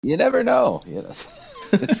You never know.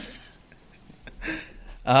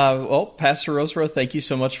 Well, Pastor Roseborough, thank you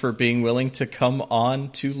so much for being willing to come on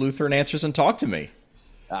to Lutheran Answers and talk to me.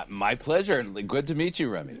 My pleasure. Good to meet you,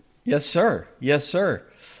 Remy. Yes, sir. Yes, sir.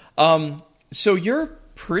 So you're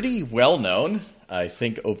pretty well known, I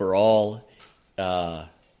think, overall,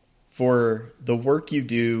 for the work you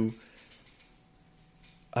do.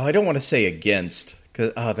 I don't want to say against,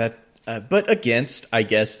 but against, I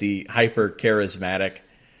guess, the hyper charismatic,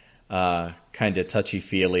 kind of touchy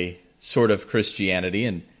feely sort of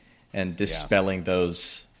Christianity and dispelling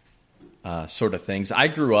those sort of things. I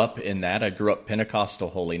grew up in that. I grew up Pentecostal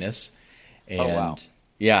holiness. And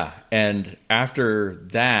and after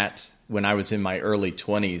that, when I was in my early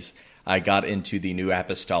 20s, I got into the New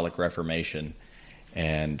Apostolic Reformation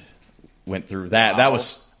and went through that. Wow.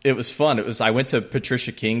 It was fun. I went to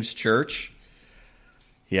Patricia King's church.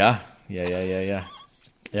 Yeah.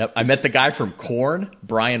 Yep. I met the guy from Korn,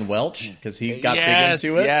 Brian Welch, because he got big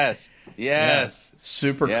into it. Yes. Yeah.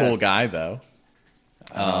 Super cool guy, though.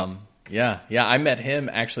 I met him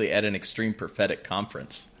actually at an Extreme Prophetic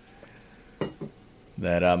conference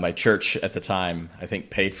that my church at the time, I think,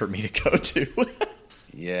 paid for me to go to.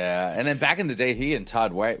 Yeah, and then back in the day, he and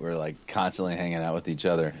Todd White were like constantly hanging out with each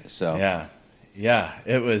other. So yeah,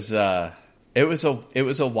 it was a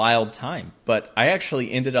wild time. But I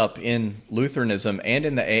actually ended up in Lutheranism and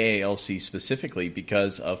in the AALC specifically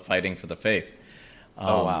because of fighting for the faith.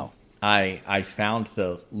 Wow. I found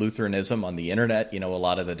the Lutheranism on the internet, a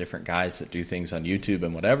lot of the different guys that do things on YouTube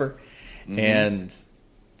and whatever. Mm-hmm. And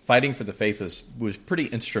fighting for the faith was pretty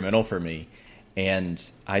instrumental for me. And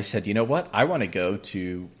I said, you know what? I want to go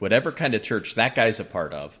to whatever kind of church that guy's a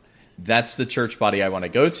part of. That's the church body I want to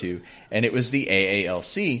go to. And it was the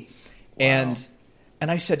AALC. Wow. And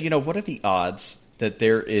I said, what are the odds that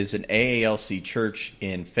there is an AALC church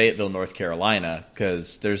in Fayetteville, North Carolina?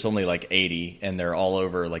 Because there's only like 80, and they're all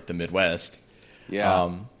over like the Midwest.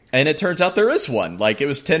 Yeah. And it turns out there is one. Like, it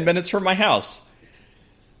was 10 minutes from my house.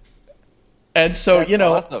 And so, That's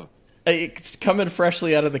awesome. It's coming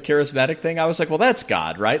freshly out of the charismatic thing, I was like, well, that's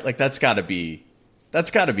God, right? Like, that's got to be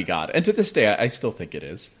God. And to this day, I still think it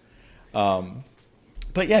is. But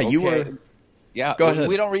yeah, okay. you were... Yeah, go ahead.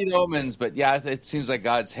 We don't read omens, but yeah, it seems like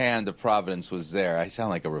God's hand of providence was there. I sound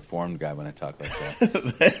like a reformed guy when I talk like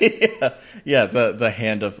that. the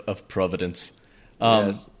hand of providence.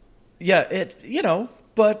 Yes. Yeah,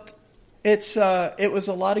 but it was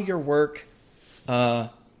a lot of your work, I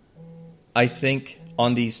think,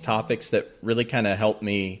 on these topics that really kind of helped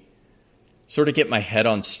me sort of get my head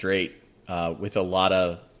on straight with a lot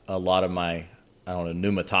of my, I don't know,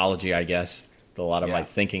 pneumatology, I guess. A lot of my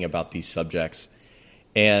thinking about these subjects.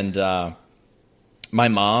 And my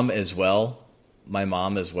mom as well,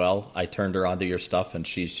 I turned her onto your stuff, and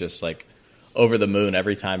she's just like over the moon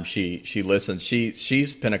every time she listens.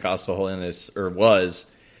 She's Pentecostal holiness, or was.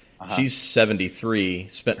 She's 73,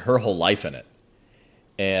 spent her whole life in it.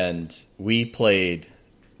 And we played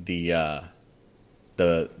the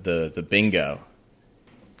bingo.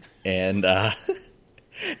 And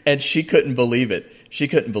and she couldn't believe it. She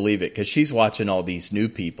couldn't believe it because she's watching all these new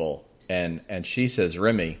people, and she says,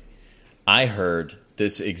 Remy, I heard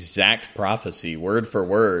this exact prophecy word for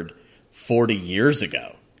word 40 years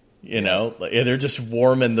ago. They're just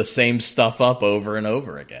warming the same stuff up over and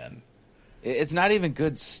over again. It's not even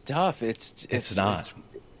good stuff. It's not.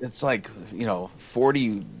 It's like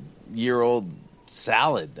 40-year-old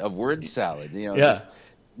salad, a word salad.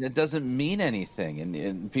 It doesn't mean anything,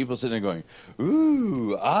 and people sitting there going,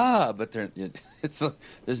 "Ooh, but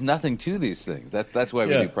there's nothing to these things. That's why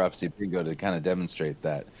we do prophecy bingo, to kind of demonstrate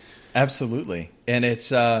that. Absolutely, and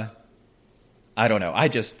it's I don't know.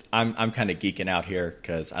 I'm kind of geeking out here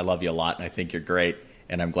because I love you a lot, and I think you're great,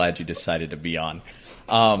 and I'm glad you decided to be on.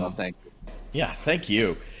 Well, thank you. Yeah, thank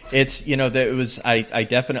you. It's it was I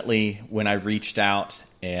definitely, when I reached out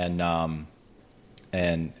and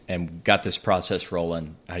got this process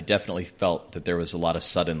rolling, I definitely felt that there was a lot of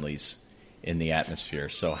suddenlies in the atmosphere.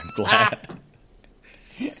 So I'm glad.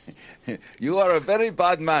 You are a very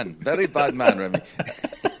bad man, Remy.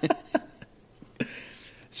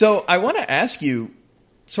 So I want to ask you,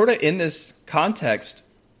 sort of in this context,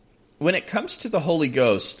 when it comes to the Holy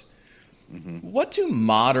Ghost, what do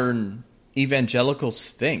modern evangelicals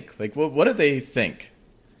think? Like, what do they think?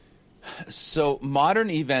 So modern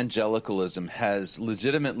evangelicalism has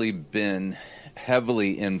legitimately been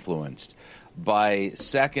heavily influenced by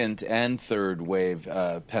second and third wave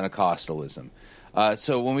Pentecostalism.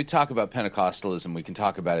 So when we talk about Pentecostalism, we can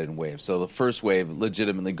talk about it in waves. So the first wave,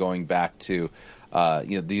 legitimately going back to the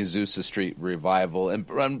Azusa Street revival,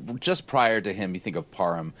 and just prior to him, you think of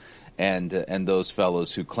Parham, and those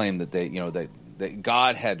fellows who claim that they, that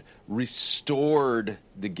God had restored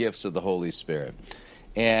the gifts of the Holy Spirit.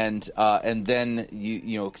 And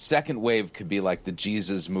then second wave could be like the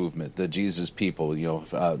Jesus movement, the Jesus people,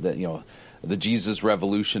 the Jesus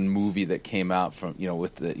Revolution movie that came out from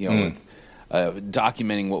with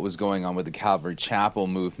documenting what was going on with the Calvary Chapel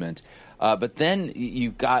movement. But then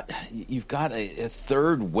you've got a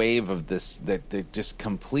third wave of this that just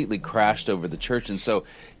completely crashed over the church, and so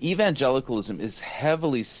evangelicalism is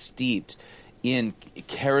heavily steeped in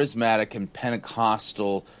charismatic and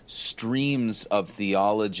Pentecostal streams of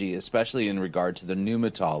theology, especially in regard to the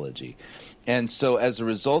pneumatology. And so as a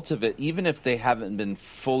result of it, even if they haven't been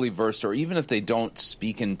fully versed, or even if they don't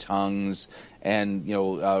speak in tongues and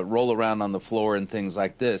roll around on the floor and things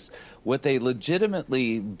like this, what they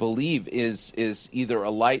legitimately believe is either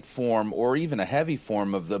a light form or even a heavy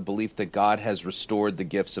form of the belief that God has restored the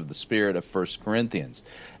gifts of the Spirit of 1 Corinthians.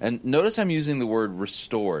 And notice I'm using the word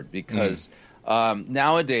restored because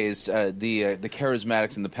nowadays the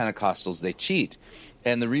charismatics and the Pentecostals, they cheat.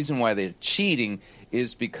 And the reason why they're cheating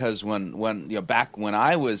is because when back when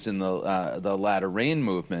I was in the Latter Rain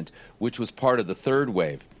movement, which was part of the third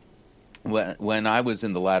wave, when I was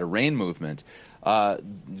in the Latter Rain movement,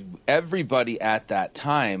 everybody at that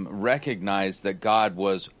time recognized that God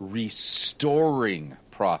was restoring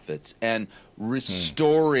prophets and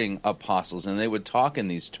restoring apostles, and they would talk in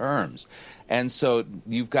these terms. And so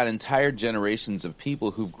you've got entire generations of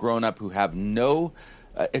people who've grown up who have no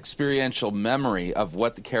experiential memory of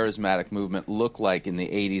what the charismatic movement looked like in the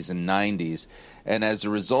 80s and 90s. And as a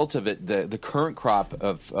result of it, the current crop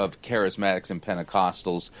of charismatics and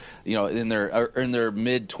Pentecostals, in their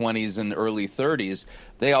mid-20s and early 30s,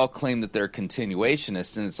 they all claim that they're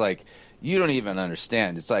continuationists. And it's like, you don't even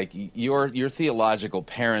understand. It's like your theological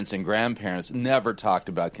parents and grandparents never talked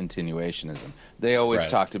about continuationism. They always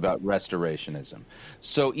talked about restorationism.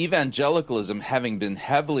 So evangelicalism, having been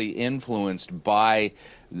heavily influenced by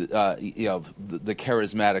the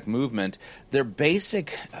charismatic movement, their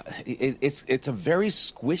basic it's a very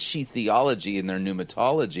squishy theology in their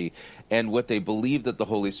pneumatology and what they believe that the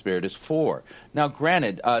Holy Spirit is for. Now,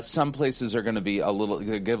 granted, some places are going to be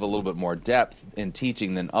give a little bit more depth in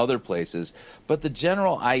teaching than other places, but the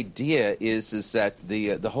general idea is that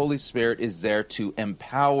the Holy Spirit is there to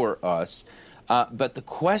empower us. But the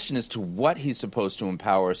question as to what he's supposed to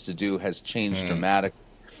empower us to do has changed dramatically.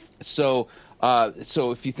 So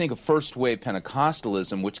if you think of first wave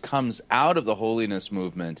Pentecostalism, which comes out of the holiness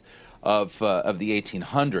movement of the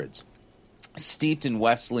 1800s, steeped in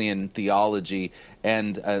Wesleyan theology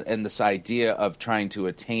and this idea of trying to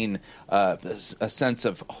attain a sense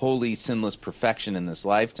of holy, sinless perfection in this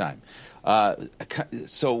lifetime.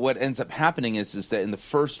 So what ends up happening is that in the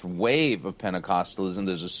first wave of Pentecostalism,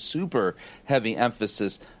 there's a super heavy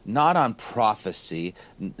emphasis not on prophecy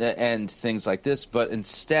and things like this, but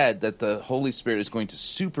instead that the Holy Spirit is going to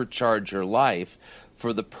supercharge your life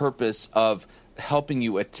for the purpose of helping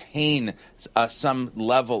you attain some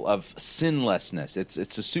level of sinlessness. It's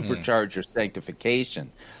to supercharge your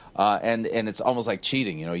sanctification. And it's almost like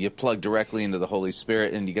cheating. You plug directly into the Holy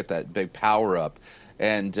Spirit and you get that big power up.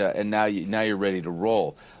 And now you're ready to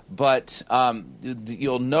roll. But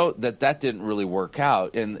you'll note that didn't really work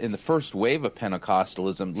out. In the first wave of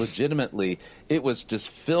Pentecostalism, legitimately, it was just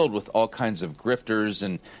filled with all kinds of grifters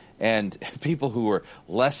and people who were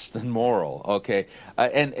less than moral. Okay,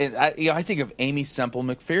 and I think of Amy Semple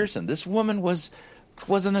McPherson. This woman was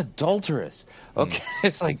an adulteress. Okay,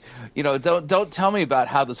 it's like don't tell me about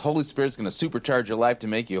how this Holy Spirit's going to supercharge your life to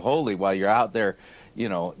make you holy while you're out there,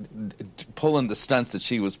 pulling the stunts that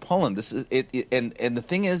she was pulling. This is it and the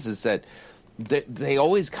thing is that they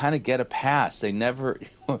always kind of get a pass. They never,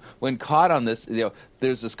 when caught on this,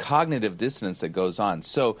 there's this cognitive dissonance that goes on.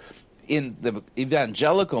 So in the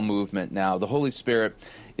evangelical movement now, the Holy Spirit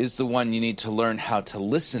is the one you need to learn how to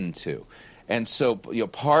listen to. And so,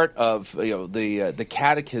 part of the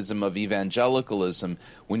catechism of evangelicalism,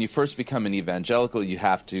 when you first become an evangelical, you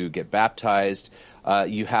have to get baptized.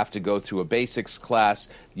 You have to go through a basics class.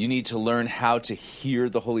 You need to learn how to hear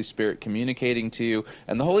the Holy Spirit communicating to you.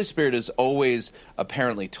 And the Holy Spirit is always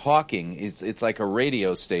apparently talking. It's like a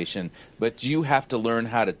radio station, but you have to learn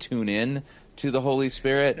how to tune in to the Holy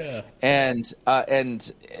Spirit. Yeah. And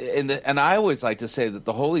I always like to say that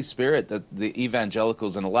the Holy Spirit that the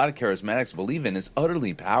evangelicals and a lot of charismatics believe in is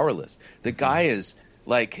utterly powerless. The guy is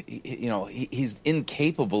like, he's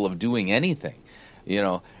incapable of doing anything.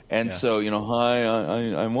 And Yeah. so, hi,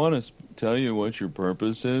 I want to tell you what your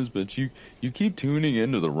purpose is, but you keep tuning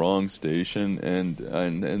into the wrong station,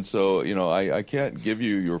 and so, I can't give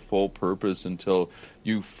you your full purpose until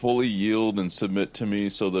you fully yield and submit to me,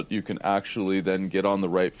 so that you can actually then get on the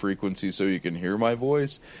right frequency so you can hear my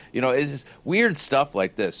voice. It's weird stuff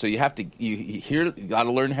like this. So you got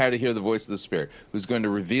to learn how to hear the voice of the Spirit, who's going to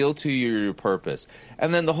reveal to you your purpose.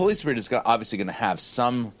 And then the Holy Spirit is obviously going to have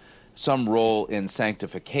some role in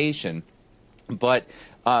sanctification, but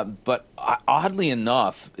oddly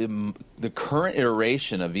enough, in the current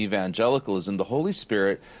iteration of evangelicalism, the Holy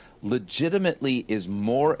Spirit legitimately is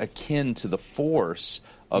more akin to the Force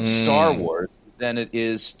of Star Wars than it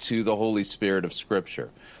is to the Holy Spirit of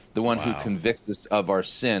Scripture. The one who convicts us of our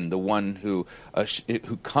sin, the one who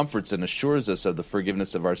comforts and assures us of the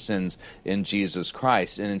forgiveness of our sins in Jesus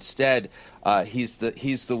Christ. And instead, he's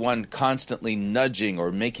the one constantly nudging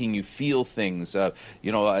or making you feel things.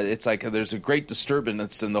 It's like there's a great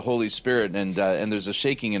disturbance in the Holy Spirit, and there's a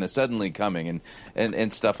shaking and a suddenly coming,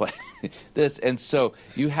 and stuff like this. And so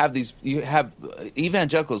you have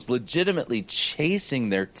evangelicals legitimately chasing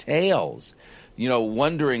their tails,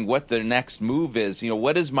 wondering what their next move is.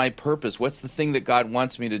 What is my purpose? What's the thing that God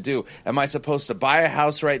wants me to do? Am I supposed to buy a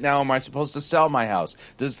house right now? Am I supposed to sell my house?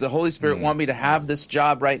 Does the Holy Spirit want me to have this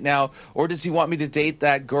job right now? Or does he want me to date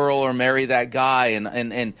that girl or marry that guy?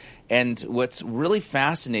 And what's really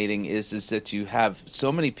fascinating is that you have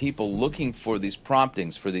so many people looking for these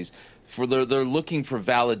promptings, they're looking for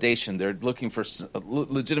validation. They're looking for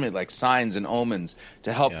legitimate like signs and omens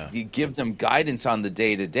to help give them guidance on the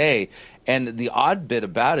day-to-day. And the odd bit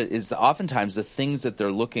about it is that oftentimes the things that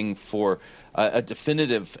they're looking for a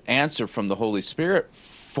definitive answer from the Holy Spirit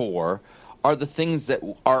for are the things that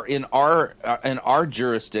are in our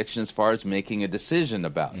jurisdiction as far as making a decision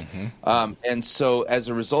about. And so as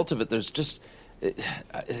a result of it, there's just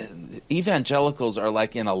evangelicals are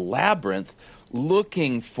like in a labyrinth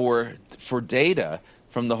looking for data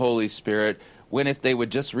from the Holy Spirit, when if they would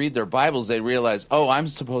just read their Bibles, they realize, I'm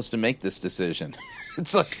supposed to make this decision.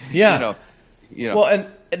 It's like, Well, and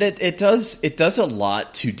it does a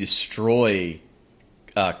lot to destroy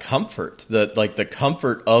comfort, the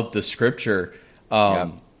comfort of the Scripture.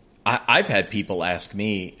 I've had people ask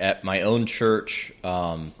me at my own church,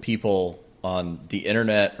 people on the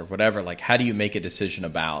internet or whatever, like, how do you make a decision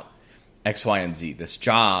about X, Y, and Z, this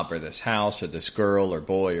job or this house or this girl or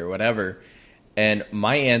boy or whatever? And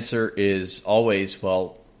my answer is always,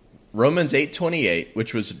 well, Romans 8:28,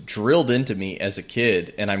 which was drilled into me as a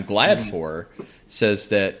kid, and I'm glad for, says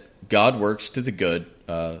that God works to the good,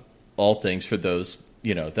 all things for those,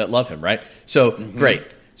 that love him, right? So, great.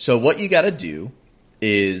 So what you got to do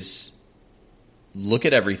is look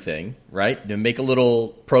at everything, right? And make a little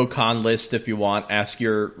pro-con list if you want. Ask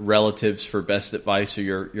your relatives for best advice, or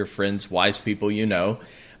your friends, wise people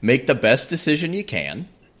Make the best decision you can,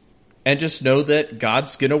 and just know that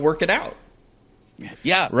God's going to work it out.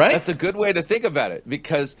 Yeah, right? That's a good way to think about it,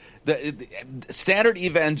 because the standard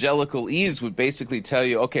evangelicalese would basically tell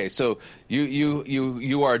you, okay, so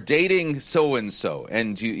you are dating so-and-so,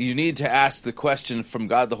 and you need to ask the question from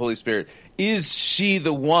God the Holy Spirit, is she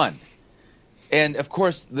the one? And, of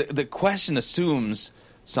course, the question assumes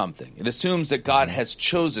something. It assumes that God has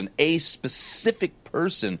chosen a specific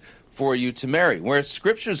person for you to marry, whereas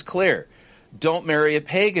Scripture is clear. Don't marry a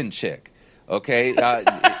pagan chick, okay?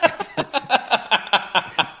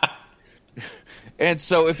 And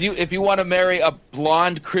so if you want to marry a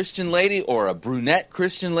blonde Christian lady or a brunette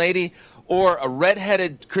Christian lady or a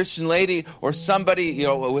redheaded Christian lady or somebody,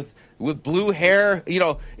 with blue hair,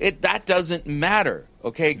 that doesn't matter.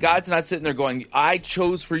 Okay, God's not sitting there going, I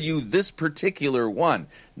chose for you this particular one.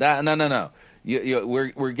 No.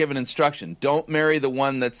 We're given instruction. Don't marry the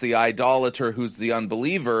one that's the idolater who's the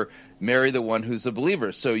unbeliever. Marry the one who's the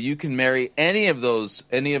believer. So you can marry any of those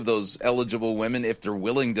eligible women if they're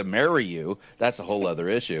willing to marry you. That's a whole other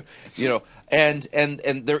issue. And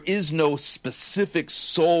there is no specific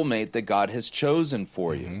soulmate that God has chosen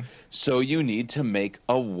for you. So you need to make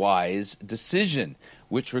a wise decision,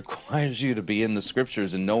 which requires you to be in the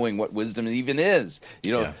Scriptures and knowing what wisdom even is.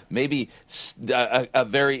 Maybe a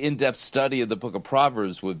very in-depth study of the book of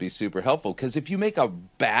Proverbs would be super helpful, because if you make a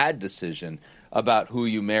bad decision about who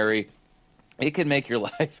you marry, it can make your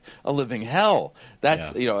life a living hell.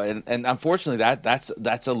 That's and unfortunately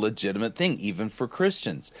that's a legitimate thing even for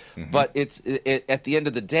Christians. But at the end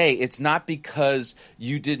of the day, it's not because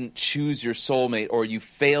you didn't choose your soulmate, or you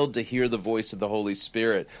failed to hear the voice of the Holy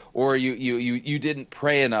Spirit, or you didn't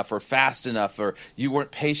pray enough or fast enough, or you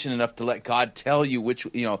weren't patient enough to let God tell you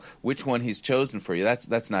which one He's chosen for you.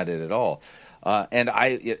 That's not it at all.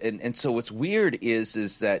 And so what's weird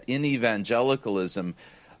is that in evangelicalism,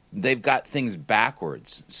 they've got things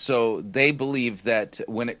backwards. So they believe that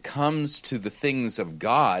when it comes to the things of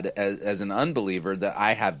God, as an unbeliever, that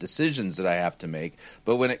I have decisions that I have to make.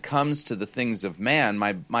 But when it comes to the things of man,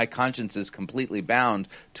 my conscience is completely bound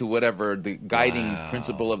to whatever the guiding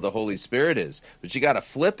principle of the Holy Spirit is. But you got to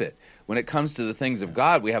flip it. When it comes to the things of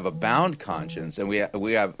God, we have a bound conscience, and we're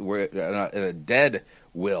in a dead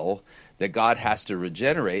will that God has to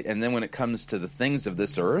regenerate. And then when it comes to the things of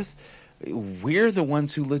this earth, we're the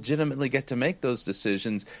ones who legitimately get to make those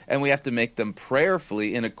decisions, and we have to make them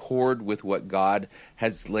prayerfully in accord with what God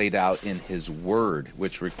has laid out in His Word,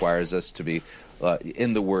 which requires us to be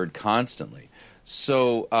in the Word constantly.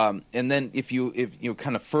 So, and then if you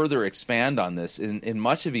kind of further expand on this, in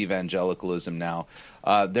much of evangelicalism now,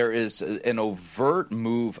 there is an overt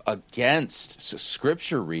move against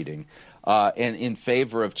Scripture reading. And in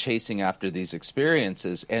favor of chasing after these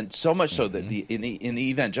experiences, and so much so that in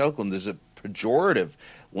evangelical, there's a pejorative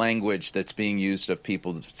language that's being used of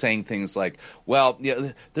people saying things like, "Well,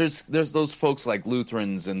 there's those folks like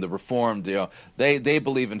Lutherans and the Reformed, they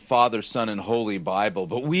believe in Father, Son, and Holy Bible,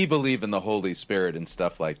 but we believe in the Holy Spirit," and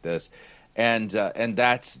stuff like this. And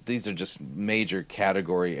these are just major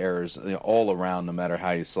category errors all around, no matter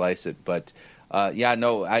how you slice it, but.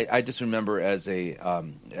 I just remember as a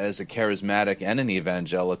charismatic and an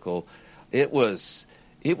evangelical, it was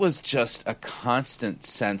just a constant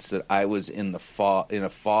sense that I was in a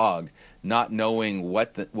fog, not knowing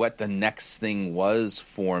what the next thing was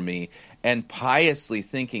for me, and piously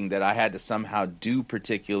thinking that I had to somehow do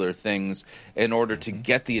particular things in order to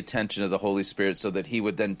get the attention of the Holy Spirit, so that He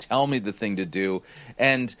would then tell me the thing to do.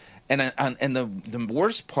 And the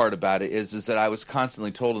worst part about it is that I was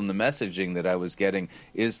constantly told in the messaging that I was getting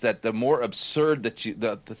is that the more absurd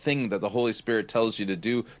that the thing that the Holy Spirit tells you to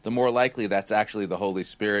do, the more likely that's actually the Holy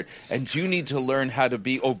Spirit, and you need to learn how to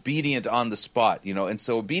be obedient on the spot, And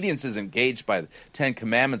so obedience isn't gauged by the Ten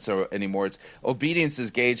Commandments anymore. It's obedience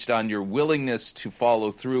is gauged on your willingness to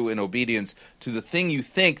follow through in obedience to the thing you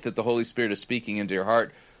think that the Holy Spirit is speaking into your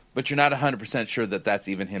heart, but you're not 100% sure that that's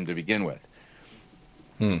even Him to begin with.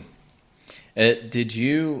 Did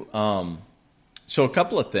you? So a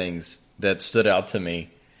couple of things that stood out to me.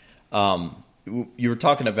 You were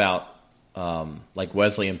talking about like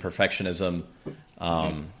Wesleyan perfectionism,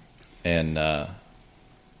 and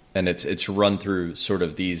it's run through sort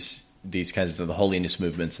of these kinds of the holiness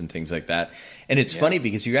movements and things like that. And it's funny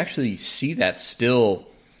because you actually see that still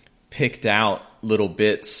picked out little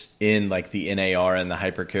bits in like the NAR and the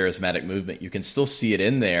hypercharismatic movement. You can still see it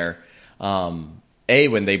in there.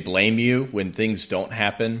 When they blame you when things don't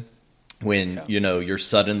happen, when your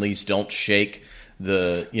suddenlies don't shake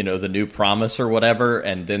the new promise or whatever,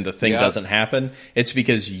 and then the thing doesn't happen, it's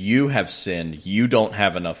because you have sinned, you don't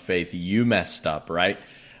have enough faith, you messed up, right?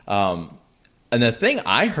 And the thing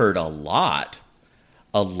I heard a lot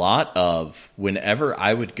of whenever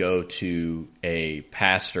I would go to a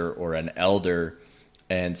pastor or an elder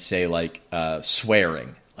and say like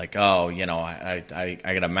swearing, like, oh, I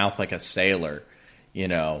got a mouth like a sailor.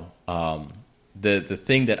 The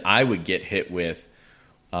thing that I would get hit with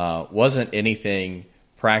wasn't anything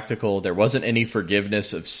practical. There wasn't any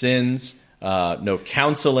forgiveness of sins, no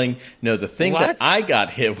counseling. No, the thing that I got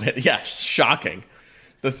hit with, shocking.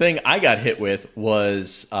 The thing I got hit with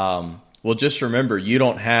was, just remember, you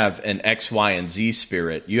don't have an X, Y, and Z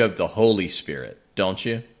spirit. You have the Holy Spirit, don't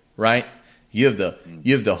you? Right? You have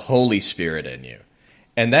the Holy Spirit in you,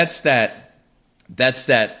 and that's that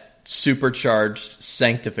supercharged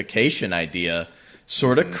sanctification idea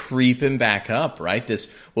sort of creeping back up, right?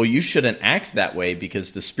 You shouldn't act that way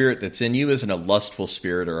because the spirit that's in you isn't a lustful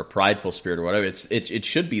spirit or a prideful spirit or whatever. It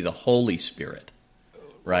should be the Holy Spirit,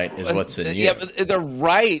 right, is what's in you. Yeah, but they're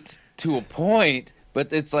right to a point,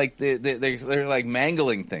 but it's like they're like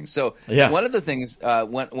mangling things. So one of the things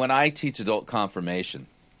when I teach adult confirmation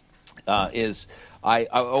is I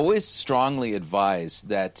always strongly advise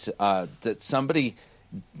that somebody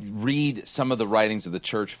read some of the writings of the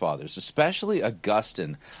church fathers, especially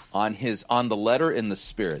Augustine on the letter in the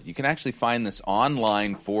Spirit. You can actually find this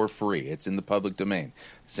online for free. It's in the public domain.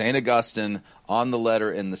 St. Augustine on the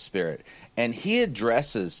letter in the Spirit. And he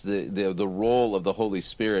addresses the role of the Holy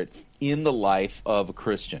Spirit in the life of a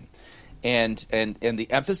Christian. And the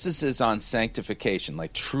emphasis is on sanctification,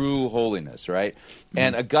 like true holiness, right? Mm-hmm.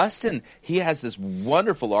 And Augustine, he has this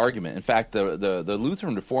wonderful argument. In fact, the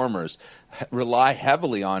Lutheran reformers rely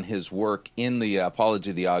heavily on his work in the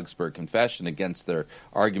Apology of the Augsburg Confession against their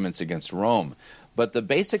arguments against Rome. But the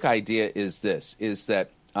basic idea is this, is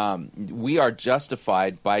that we are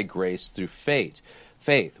justified by grace through faith.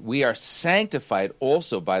 faith. We are sanctified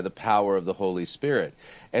also by the power of the Holy Spirit.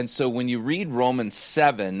 And so when you read Romans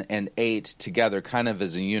 7 and 8 together, kind of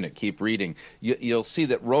as a unit, keep reading, you'll see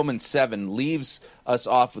that Romans 7 leaves us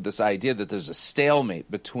off with this idea that there's a stalemate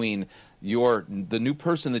between the new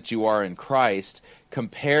person that you are in Christ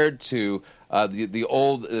compared to the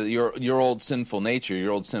old your old sinful nature,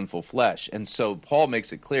 your old sinful flesh. And so Paul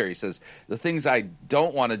makes it clear. He says, the things I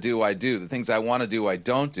don't want to do, I do. The things I want to do, I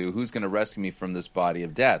don't do. Who's going to rescue me from this body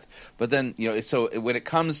of death? But then, so when it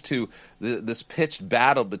comes to this pitched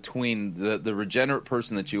battle between the regenerate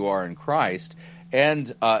person that you are in Christ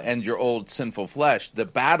and your old sinful flesh, the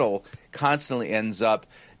battle constantly ends up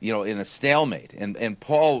in a stalemate. And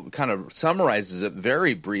Paul kind of summarizes it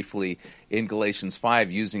very briefly in Galatians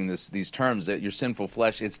 5 using these terms, that your sinful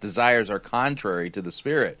flesh, its desires are contrary to the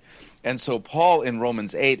Spirit. And so Paul in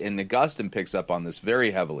Romans 8, and Augustine picks up on this very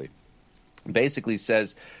heavily, basically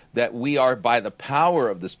says that we are by the power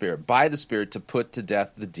of the Spirit, to put to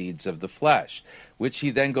death the deeds of the flesh, which he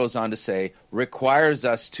then goes on to say requires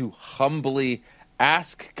us to humbly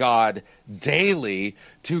ask God daily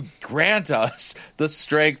to grant us the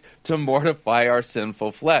strength to mortify our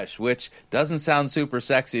sinful flesh, which doesn't sound super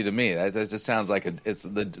sexy to me. That just sounds like it's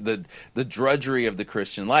the drudgery of the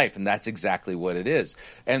Christian life, and that's exactly what it is.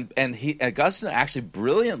 And Augustine actually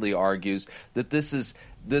brilliantly argues that this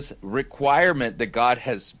requirement that God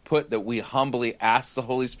has put, that we humbly ask the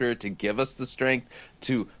Holy Spirit to give us the strength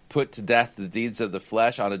to put to death the deeds of the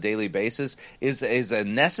flesh on a daily basis, is a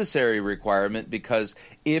necessary requirement, because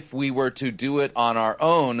if we were to do it on our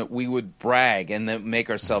own, we would brag and then make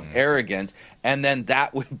ourselves arrogant, and then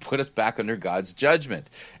that would put us back under God's judgment.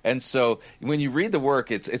 And so when you read the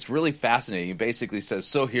work, it's really fascinating. He basically says,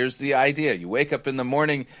 so here's the idea. You wake up in the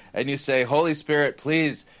morning and you say, Holy Spirit,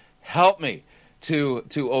 please help me to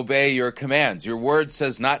obey your commands. Your word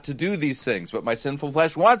says not to do these things, but my sinful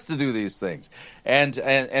flesh wants to do these things.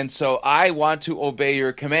 And so I want to obey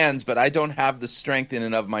your commands, but I don't have the strength in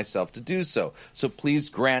and of myself to do so. So please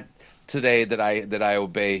grant today that I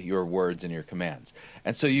obey your words and your commands.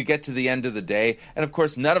 And so you get to the end of the day, and of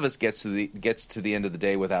course none of us gets to the end of the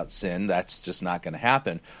day without sin. That's just not going to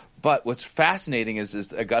happen. But what's fascinating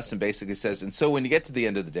is Augustine basically says, and so when you get to the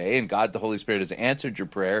end of the day and God, the Holy Spirit, has answered your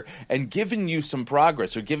prayer and given you some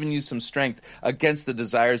progress or given you some strength against the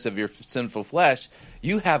desires of your sinful flesh,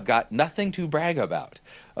 you have got nothing to brag about,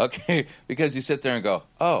 okay? Because you sit there and go,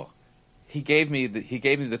 oh, he gave me the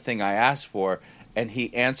thing I asked for, and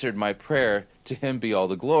he answered my prayer. To him be all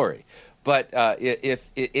the glory. But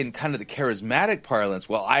if in kind of the charismatic parlance,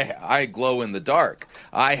 well, I glow in the dark.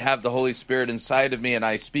 I have the Holy Spirit inside of me, and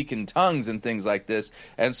I speak in tongues and things like this,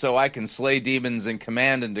 and so I can slay demons and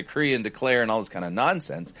command and decree and declare and all this kind of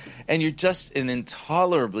nonsense. And you're just an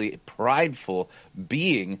intolerably prideful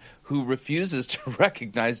being who refuses to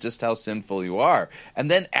recognize just how sinful you are. And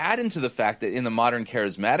then add into the fact that in the modern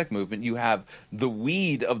charismatic movement, you have the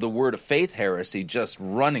weed of the word of faith heresy just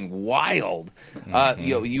running wild.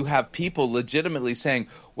 Mm-hmm. You have people legitimately saying,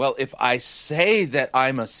 well, if I say that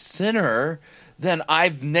I'm a sinner, then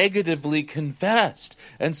I've negatively confessed.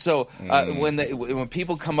 And so when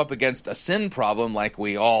people come up against a sin problem, like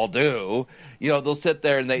we all do, they'll sit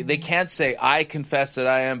there and they can't say, I confess that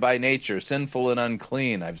I am by nature sinful and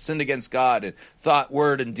unclean. I've sinned against God in thought,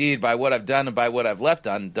 word, and deed, by what I've done and by what I've left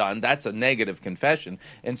undone. That's a negative confession.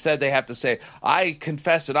 Instead, they have to say, I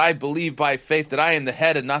confess and I believe by faith that I am the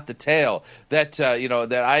head and not the tail, that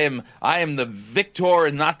that I am the victor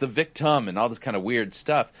and not the victim, and all this kind of weird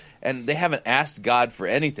stuff. And they haven't asked God for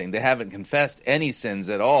anything. They haven't confessed any sins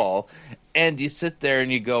at all. And you sit there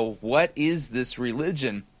and you go, what is this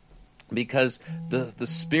religion? Because the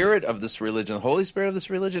spirit of this religion, the Holy Spirit of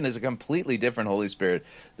this religion, is a completely different Holy Spirit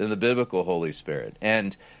than the biblical Holy Spirit.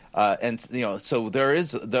 And so there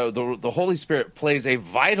is the Holy Spirit plays a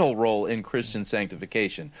vital role in Christian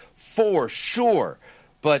sanctification, for sure.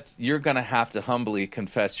 But you're going to have to humbly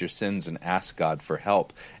confess your sins and ask God for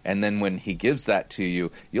help. And then when he gives that to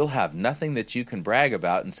you, you'll have nothing that you can brag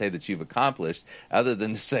about and say that you've accomplished, other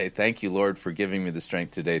than to say, thank you, Lord, for giving me the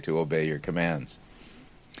strength today to obey your commands.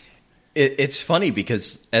 It's funny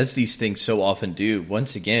because, as these things so often do,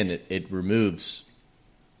 once again, it removes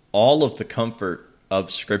all of the comfort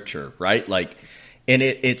of Scripture, right? Like, and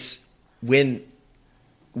it's when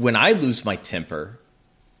I lose my temper,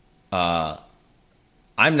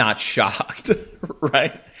 I'm not shocked,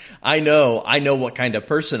 right? I know what kind of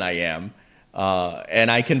person I am,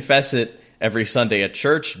 and I confess it every Sunday at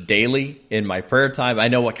church, daily in my prayer time. I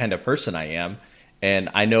know what kind of person I am, and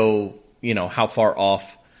I know, how far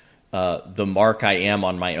off the mark I am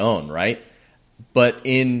on my own, right? But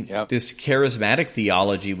in this charismatic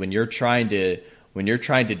theology, when you're trying to when you're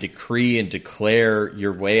trying to decree and declare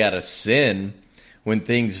your way out of sin, when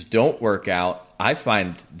things don't work out, I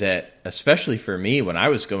find that, especially for me, when I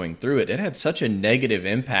was going through it, it had such a negative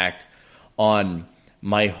impact on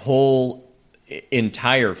my whole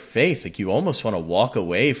entire faith. Like, you almost want to walk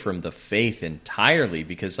away from the faith entirely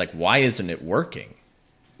because, like, why isn't it working?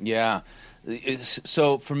 Yeah.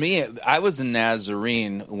 So for me, I was a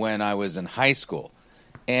Nazarene when I was in high school.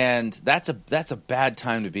 And that's a bad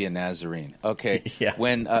time to be a Nazarene. Okay, Yeah.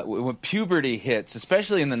 When puberty hits,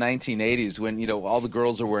 especially in the 1980s, when all the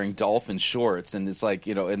girls are wearing dolphin shorts, and it's like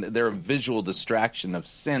and they're a visual distraction of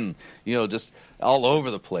sin, just all over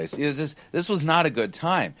the place. This was not a good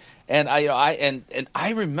time. And I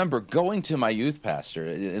remember going to my youth pastor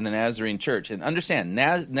in the Nazarene church, and understand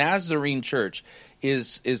Nazarene church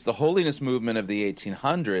is the holiness movement of the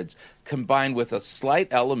 1800s combined with a slight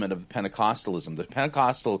element of Pentecostalism. The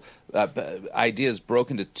Pentecostal idea is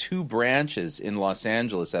broken into two branches in Los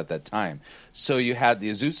Angeles at that time. So you had the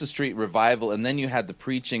Azusa Street revival, and then you had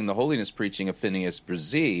the holiness preaching of Phineas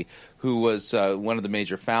Brzee, who was one of the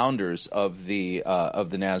major founders of the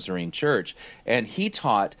Nazarene Church, and he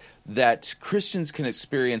taught that Christians can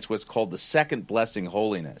experience what's called the second blessing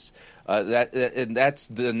holiness. And that's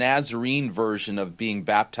the Nazarene version of being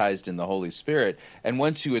baptized in the Holy Spirit. And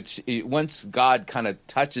once God kind of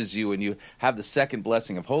touches you and you have the second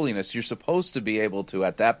blessing of holiness, you're supposed to be able to,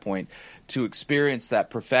 at that point, to experience that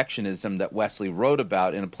perfectionism that Wesley wrote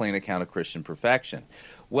about in A Plain Account of Christian Perfection.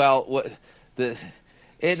 Well,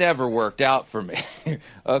 it never worked out for me.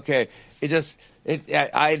 Okay,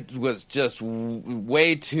 I was just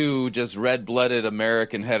way too just red-blooded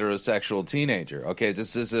American heterosexual teenager. Okay,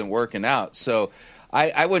 this isn't working out. So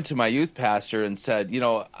I went to my youth pastor and said,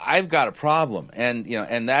 I've got a problem, and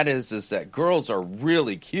that is that girls are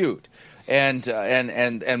really cute, and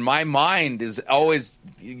my mind is always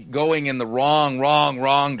going in the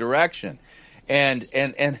wrong direction, and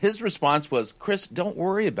his response was, Chris, don't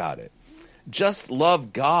worry about it, just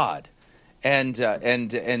love God. And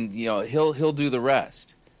he'll do the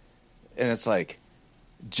rest. And it's like,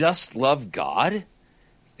 just love God?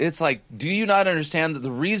 It's like, do you not understand that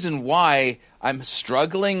the reason why I'm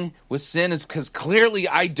struggling with sin is because clearly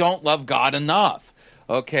I don't love God enough?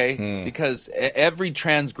 Okay? Because every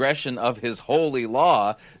transgression of his holy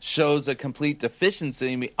law shows a complete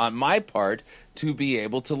deficiency on my part to be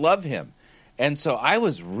able to love him. And so I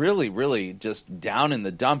was really, really just down in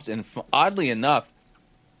the dumps. And oddly enough,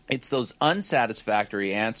 it's those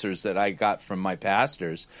unsatisfactory answers that I got from my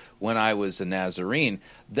pastors when I was a Nazarene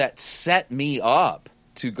that set me up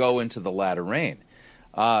to go into the latter rain.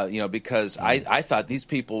 Because I thought these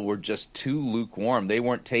people were just too lukewarm. They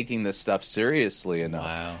weren't taking this stuff seriously enough.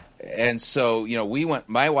 Wow. And so, we went.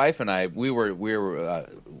 My wife and I, we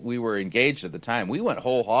were engaged at the time. We went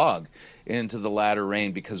whole hog into the latter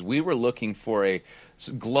rain because we were looking for a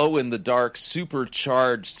glow in the dark,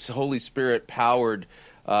 supercharged, Holy Spirit powered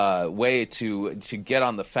way to get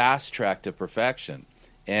on the fast track to perfection,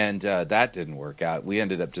 and that didn't work out. We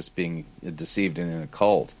ended up just being deceived in a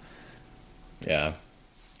cult. Yeah,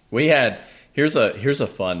 we had this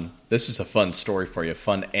is a fun story for you, a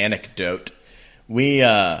fun anecdote. We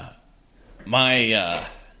my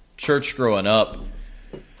church growing up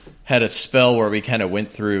had a spell where we kind of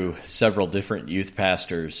went through several different youth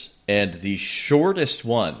pastors, and the shortest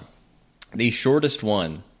one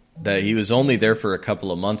that he was only there for a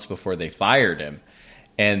couple of months before they fired him.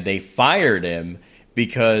 And they fired him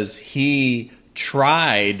because he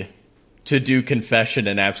tried to do confession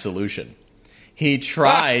and absolution. He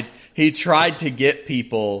tried to get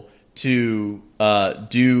people to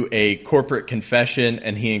do a corporate confession,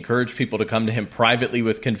 and he encouraged people to come to him privately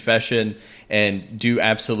with confession and do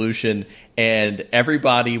absolution. And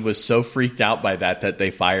everybody was so freaked out by that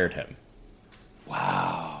they fired him.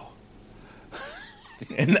 Wow.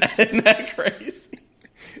 Isn't that crazy?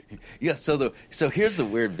 Yeah, so here's the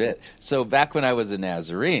weird bit. So back when I was a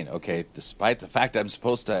Nazarene, okay, despite the fact I'm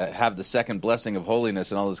supposed to have the second blessing of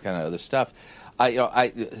holiness and all this kind of other stuff,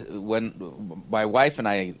 when my wife and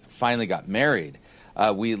I finally got married,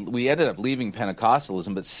 we ended up leaving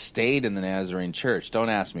Pentecostalism but stayed in the Nazarene church. Don't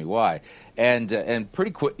ask me why. And pretty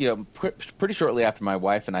quick, pretty shortly after my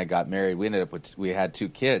wife and I got married, we had two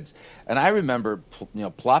kids. And I remember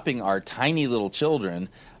plopping our tiny little children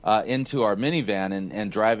into our minivan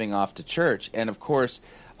and driving off to church. And of course,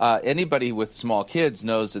 anybody with small kids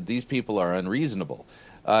knows that these people are unreasonable.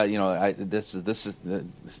 This is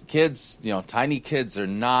kids. Tiny kids are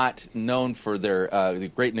not known for their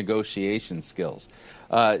great negotiation skills.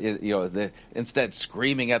 Instead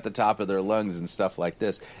screaming at the top of their lungs and stuff like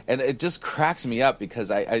this. And it just cracks me up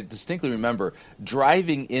because I distinctly remember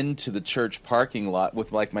driving into the church parking lot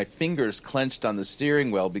with like my fingers clenched on the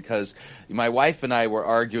steering wheel because my wife and I were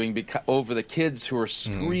arguing over the kids who were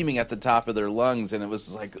screaming at the top of their lungs, and it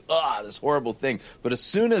was like, this horrible thing. But as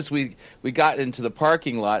soon as we got into the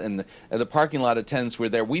parking lot and the parking lot attendants were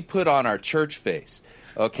there, we put on our church face.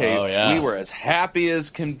 Okay, oh, yeah. We were as happy as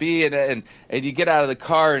can be, and you get out of the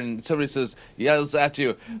car and somebody yells at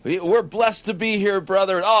you, "We're blessed to be here,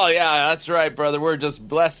 brother." And, "Oh yeah, that's right, brother. We're just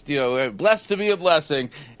blessed, we're blessed to be a blessing,"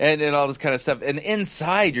 and all this kind of stuff. And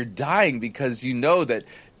inside, you're dying because you know that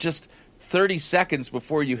just 30 seconds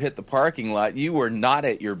before you hit the parking lot, you were not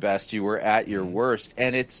at your best. You were at your worst,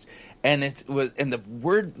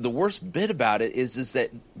 the worst bit about it is that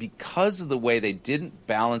because of the way they didn't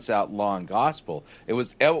balance out law and gospel, it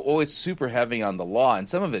was always super heavy on the law, and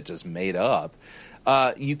some of it just made up.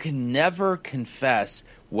 You can never confess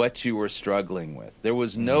what you were struggling with. There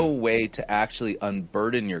was no way to actually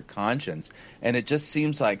unburden your conscience, and it just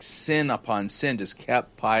seems like sin upon sin just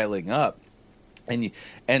kept piling up. And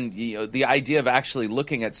the idea of actually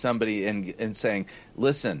looking at somebody and saying,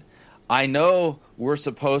 "Listen, I know we're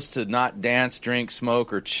supposed to not dance, drink,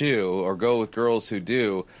 smoke, or chew, or go with girls who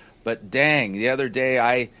do, but dang, the other day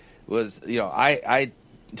I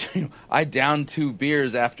downed 2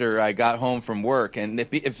 beers after I got home from work," and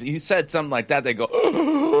if you said something like that, they go,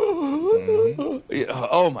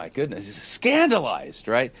 "Oh my goodness, scandalized,"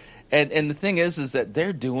 right? And the thing is that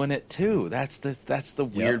they're doing it too. That's the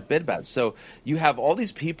weird bit about it. So you have all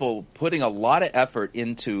these people putting a lot of effort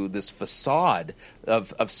into this facade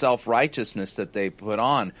of self-righteousness that they put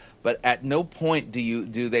on, but at no point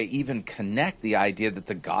do they even connect the idea that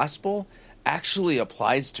the gospel actually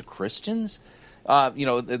applies to Christians.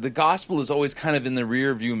 The gospel is always kind of in the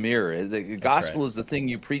rear view mirror. The gospel is the thing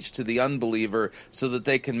you preach to the unbeliever so that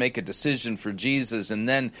they can make a decision for Jesus, and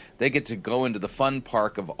then they get to go into the fun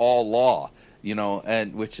park of all law,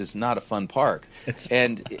 and which is not a fun park.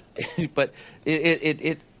 But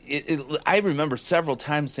I remember several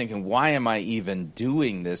times thinking, why am I even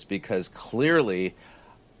doing this? Because clearly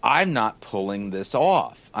I'm not pulling this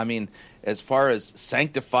off. I mean, as far as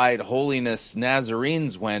sanctified holiness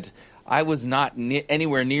Nazarenes went, I was not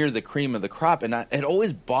anywhere near the cream of the crop, and it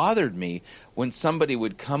always bothered me when somebody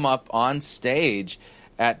would come up on stage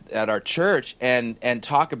at our church and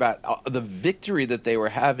talk about the victory that they were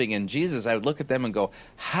having in Jesus. I would look at them and go,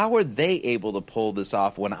 how are they able to pull this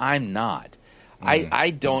off when I'm not? I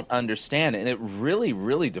don't understand it, and it really,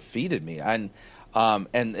 really defeated me. And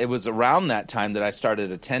it was around that time that I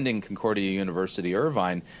started attending Concordia University,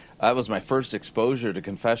 Irvine. That was my first exposure to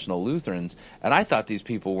confessional Lutherans, and I thought these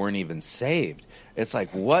people weren't even saved. It's like,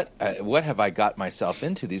 what have I got myself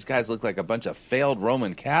into? These guys look like a bunch of failed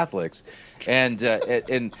Roman Catholics, and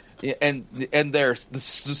the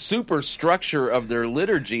superstructure of their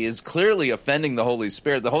liturgy is clearly offending the Holy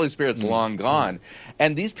Spirit. The Holy Spirit's long gone,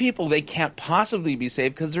 and these people, they can't possibly be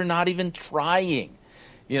saved because they're not even trying.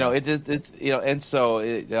 And so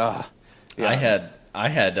yeah. I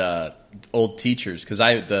had old teachers because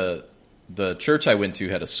the church I went to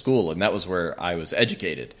had a school, and that was where I was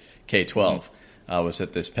educated. K-12 was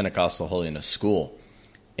at this Pentecostal holiness school,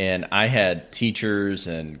 and I had teachers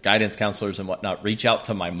and guidance counselors and whatnot reach out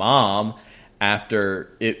to my mom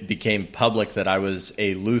after it became public that I was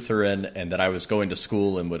a Lutheran and that I was going to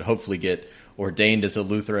school and would hopefully get ordained as a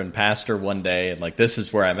Lutheran pastor one day, and like, this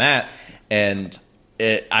is where I'm at. And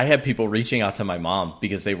I had people reaching out to my mom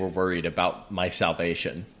because they were worried about my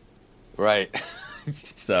salvation. Right.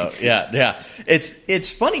 So, yeah.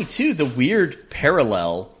 It's funny, too, the weird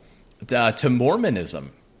parallel to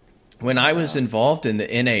Mormonism. When I was involved in the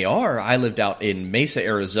NAR, I lived out in Mesa,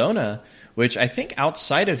 Arizona, which I think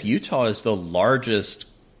outside of Utah is the largest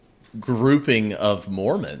grouping of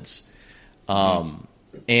Mormons.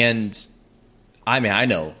 And, I mean, I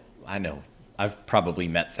know. I've probably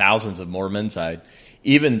met thousands of Mormons.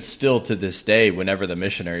 Even still to this day, whenever the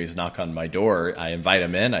missionaries knock on my door, I invite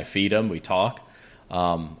them in, I feed them, we talk.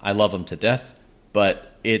 I love them to death.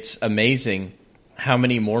 But it's amazing how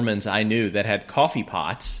many Mormons I knew that had coffee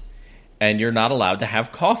pots, and you're not allowed to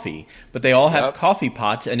have coffee. But they all have coffee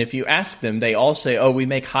pots, and if you ask them, they all say, oh, we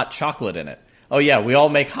make hot chocolate in it. Oh, yeah, we all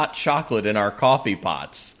make hot chocolate in our coffee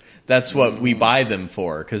pots. That's what we buy them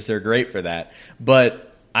for, because they're great for that.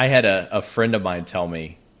 But I had a friend of mine tell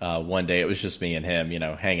me, one day, it was just me and him,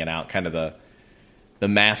 hanging out, kind of the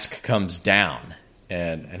mask comes down.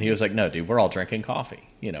 And he was like, no, dude, we're all drinking coffee.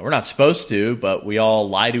 We're not supposed to, but we all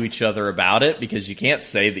lie to each other about it because you can't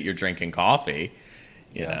say that you're drinking coffee,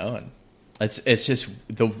 you know. And it's just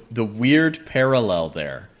the weird parallel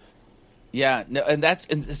there. Yeah, no, and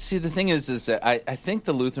see, the thing is that I think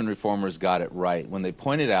the Lutheran Reformers got it right when they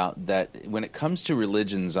pointed out that when it comes to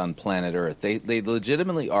religions on planet Earth, they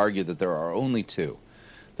legitimately argue that there are only two.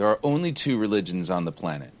 There are only two religions on the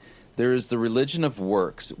planet. There is the religion of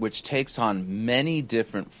works, which takes on many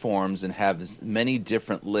different forms and has many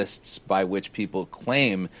different lists by which people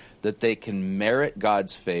claim that they can merit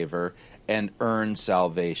God's favor and earn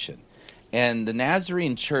salvation. And the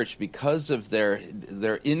Nazarene Church, because of their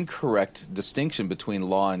incorrect distinction between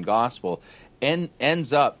law and gospel,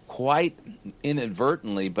 ends up quite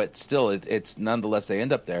inadvertently, but still it's nonetheless they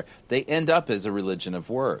end up there. They end up as a religion of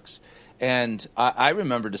works. And I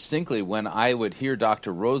remember distinctly when I would hear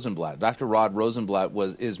Dr. Rosenblatt. Dr. Rod Rosenblatt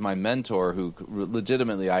is my mentor, who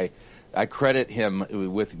legitimately I credit him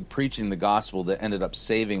with preaching the gospel that ended up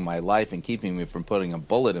saving my life and keeping me from putting a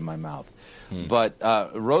bullet in my mouth. But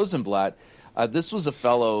Rosenblatt, this was a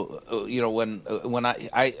fellow. When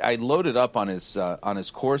I loaded up on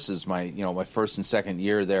his courses, my first and second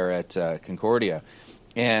year there at Concordia.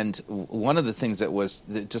 And one of the things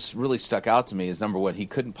that just really stuck out to me is, number one, he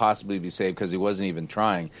couldn't possibly be saved because he wasn't even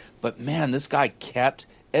trying. But man, this guy kept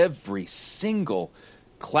every single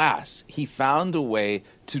class. He found a way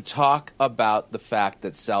to talk about the fact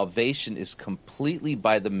that salvation is completely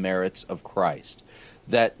by the merits of Christ.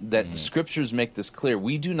 That the scriptures make this clear.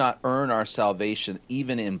 We do not earn our salvation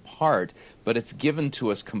even in part, but it's given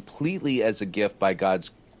to us completely as a gift by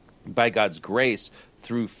God's grace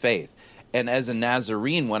through faith. And as a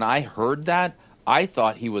Nazarene, when I heard that, I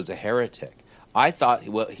thought he was a heretic. I thought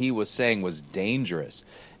what he was saying was dangerous.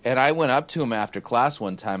 And I went up to him after class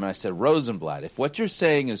one time and I said, Rosenblatt, if what you're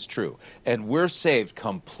saying is true and we're saved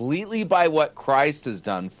completely by what Christ has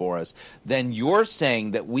done for us, then you're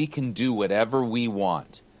saying that we can do whatever we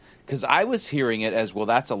want. Because I was hearing it as, well,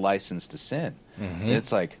 that's a license to sin. Mm-hmm.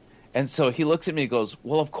 It's like, and so he looks at me and goes,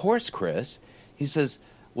 well, of course, Chris. He says,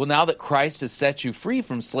 well, now that Christ has set you free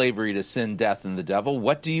from slavery to sin, death, and the devil,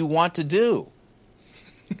 what do you want to do?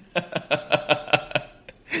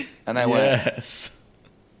 And I went,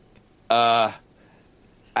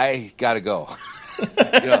 I gotta go.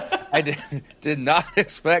 I did not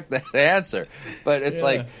expect that answer, but it's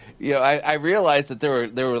like, I realized that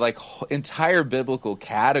there were like entire biblical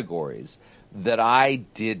categories that I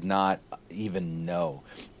did not even know.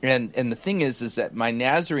 And the thing is that my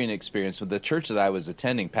Nazarene experience with the church that I was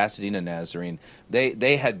attending, Pasadena Nazarene,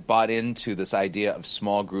 they had bought into this idea of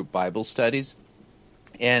small group Bible studies,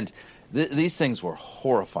 and these things were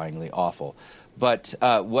horrifyingly awful. But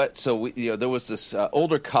there was this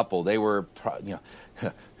older couple. They were,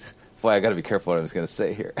 boy, I got to be careful what I was going to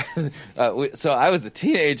say here. So I was a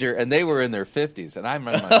teenager, and they were in their 50s, and I'm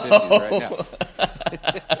in my 50s right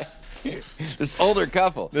now. This older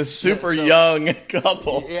couple, this super young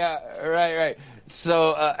couple. Yeah, right.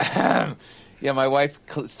 So, my wife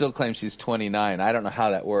still claims she's 29. I don't know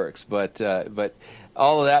how that works, but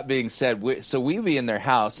all of that being said, we'd be in their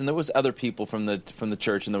house, and there was other people from the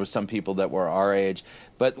church, and there was some people that were our age.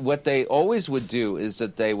 But what they always would do is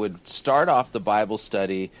that they would start off the Bible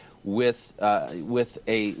study with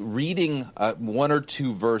a reading one or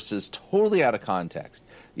two verses totally out of context.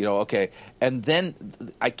 And then,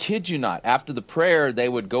 I kid you not, after the prayer, they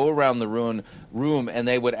would go around the room and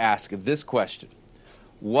they would ask this question: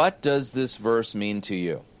 what does this verse mean to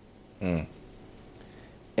you?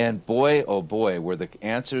 And boy, oh boy, were the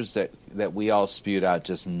answers that we all spewed out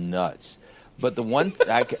just nuts. But the one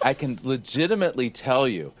I can legitimately tell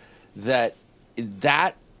you that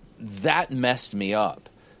messed me up,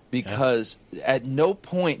 because at no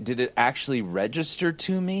point did it actually register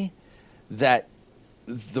to me that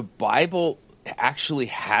the Bible actually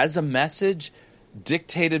has a message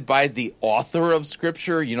dictated by the author of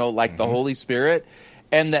Scripture, like the Holy Spirit,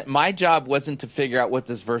 and that my job wasn't to figure out what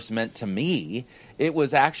this verse meant to me. It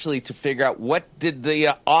was actually to figure out what did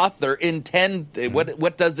the author intend,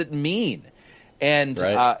 what does it mean? And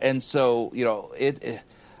right. And so,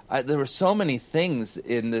 there were so many things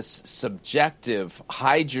in this subjective,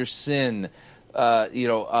 hide your sin,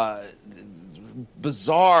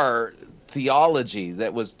 bizarre theology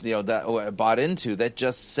that was, that I bought into, that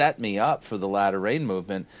just set me up for the Latter Rain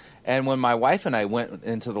movement. And when my wife and I went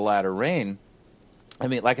into the Latter Rain, I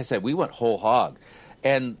mean, like I said, we went whole hog.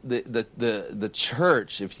 And the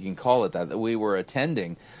church, if you can call it that we were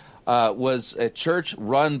attending, was a church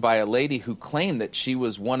run by a lady who claimed that she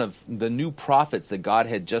was one of the new prophets that God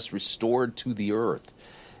had just restored to the earth.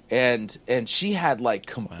 and she had like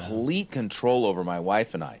complete control over my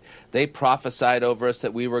wife and I. They prophesied over us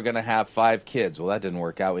that we were going to have 5 kids. Well, that didn't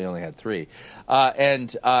work out. We only had 3.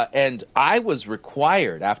 And I was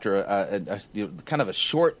required, after kind of a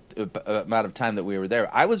short amount of time that we were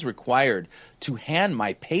there, I was required to hand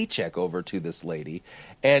my paycheck over to this lady,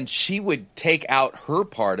 and she would take out her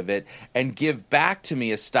part of it and give back to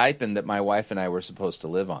me a stipend that my wife and I were supposed to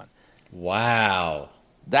live on. Wow.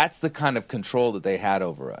 That's the kind of control that they had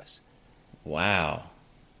over us. Wow.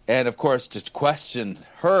 And of course, to question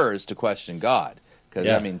her is to question God.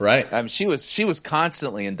 Because right. She was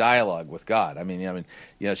constantly in dialogue with God.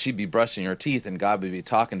 She'd be brushing her teeth, and God would be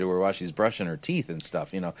talking to her while she's brushing her teeth and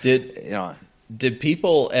stuff. Did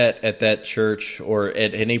people at that church, or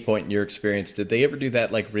at any point in your experience, did they ever do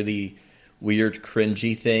that like really weird,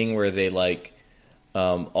 cringy thing where they like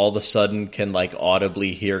all of a sudden can like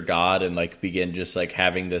audibly hear God and like begin just like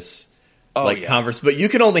having this converse, but you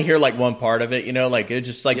can only hear like one part of it, like it's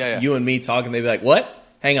just like you and me talking. They'd be like, "What?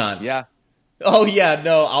 Hang on." Yeah. Oh yeah,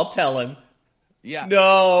 no, I'll tell him. Yeah.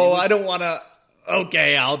 No, I don't want to.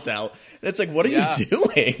 Okay, I'll tell. It's like, what are you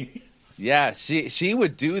doing? Yeah, she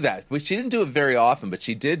would do that. Well, she didn't do it very often, but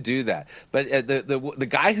she did do that. But the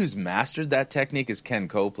guy who's mastered that technique is Ken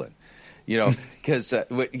Copeland. Because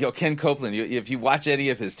Ken Copeland, if you watch any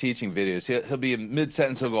of his teaching videos, he'll be in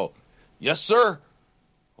mid-sentence, he'll go, "Yes, sir.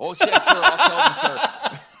 Oh, yes, sir. I'll tell him, sir."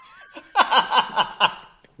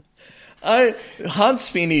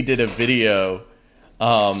 Hans Feeney did a video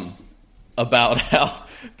about how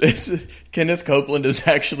Kenneth Copeland is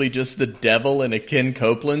actually just the devil in a Ken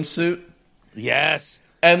Copeland suit. Yes.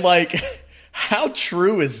 And like, how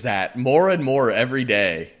true is that? More and more every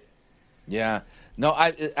day. Yeah. No,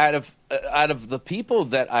 out of the people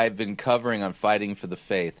that I've been covering on Fighting for the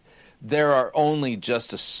Faith, there are only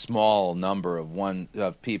just a small number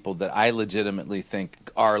of people that I legitimately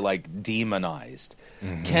think are like demonized.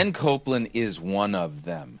 Mm-hmm. Ken Copeland is one of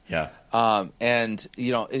them. Yeah. And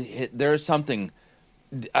there's something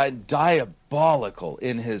diabolical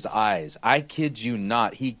in his eyes. I kid you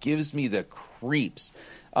not. He gives me the creeps.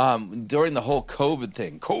 During the whole COVID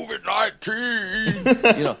thing,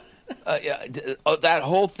 COVID-19, that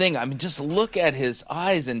whole thing. I mean, just look at his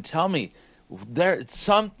eyes and tell me what's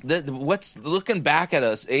looking back at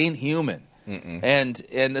us ain't human. Mm-mm.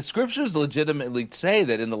 And the scriptures legitimately say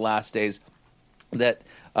that in the last days that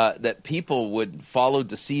people would follow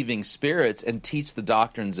deceiving spirits and teach the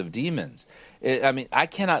doctrines of demons. I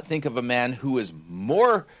cannot think of a man who is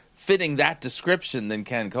more fitting that description than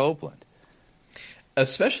Ken Copeland.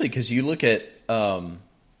 Especially because you look at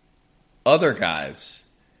other guys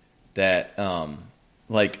that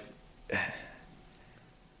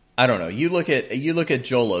I don't know. You look at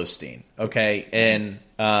Joel Osteen, okay, and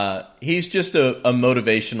he's just a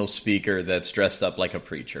motivational speaker that's dressed up like a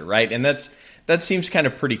preacher, right? And that seems kind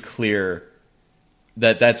of pretty clear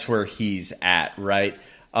that that's where he's at, right?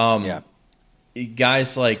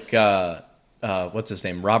 Guys like what's his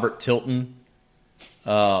name, Robert Tilton,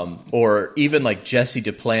 or even like Jesse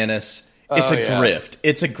Duplantis. It's grift.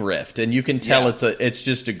 It's a grift, and you can tell it's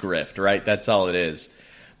just a grift, right? That's all it is.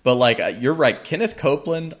 But like you're right, Kenneth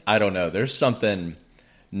Copeland. I don't know. There's something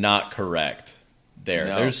not correct there.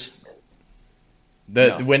 No. There's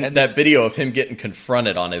that video of him getting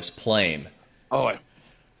confronted on his plane. Oh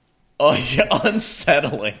yeah,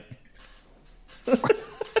 unsettling.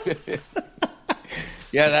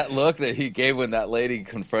 Yeah, that look that he gave when that lady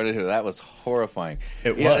confronted him, that was horrifying.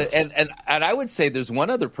 It was. And I would say there's one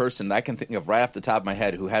other person I can think of right off the top of my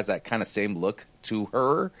head who has that kind of same look to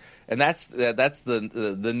her, and that's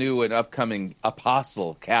the new and upcoming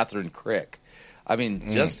apostle, Catherine Crick. I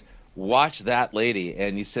mean, just watch that lady,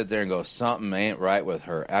 and you sit there and go, something ain't right with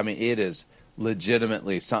her. I mean, it is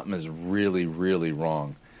legitimately, something is really, really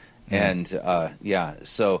wrong. And,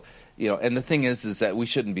 so... and the thing is that we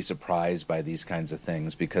shouldn't be surprised by these kinds of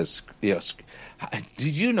things because,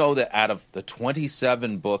 did you know that out of the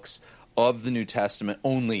 27 books of the New Testament,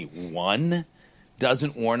 only one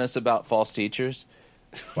doesn't warn us about false teachers?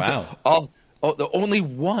 Wow! The only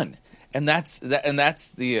one, and that's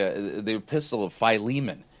the Epistle of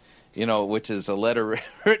Philemon, which is a letter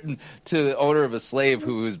written to the owner of a slave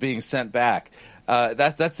who was being sent back.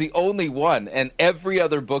 That's the only one, and every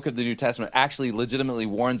other book of the New Testament actually legitimately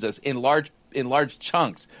warns us in large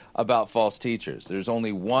chunks about false teachers. There's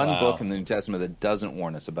only one book in the New Testament that doesn't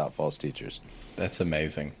warn us about false teachers. That's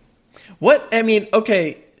amazing.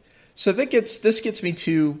 Okay, so this gets me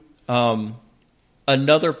to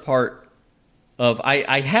another part of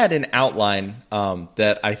I had an outline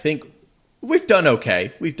that I think we've done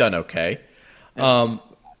okay. We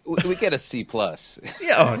get a C+.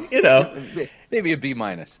 Yeah, maybe a B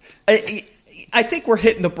minus. I think we're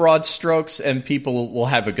hitting the broad strokes, and people will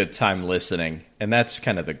have a good time listening, and that's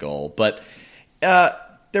kind of the goal. But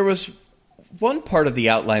there was one part of the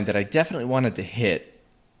outline that I definitely wanted to hit,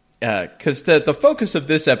 because the focus of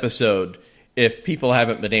this episode, if people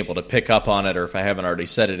haven't been able to pick up on it, or if I haven't already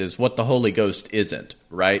said it, is what the Holy Ghost isn't,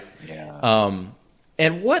 right? Yeah.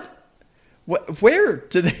 And where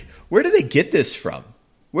do they get this from?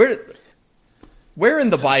 Where in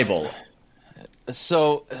the Bible?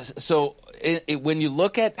 So when you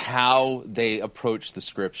look at how they approach the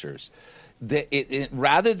scriptures,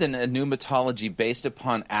 rather than a pneumatology based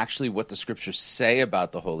upon actually what the scriptures say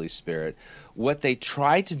about the Holy Spirit, what they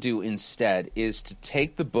try to do instead is to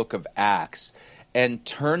take the book of Acts and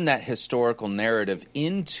turn that historical narrative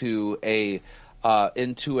into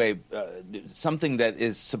something that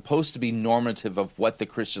is supposed to be normative of what the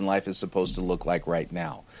Christian life is supposed to look like right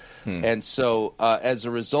now. And so as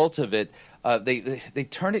a result of it, they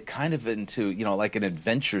turn it kind of into, like an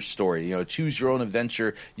adventure story. Choose your own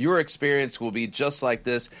adventure. Your experience will be just like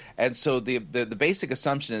this. And so the basic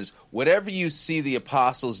assumption is whatever you see the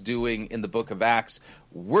apostles doing in the book of Acts,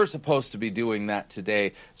 we're supposed to be doing that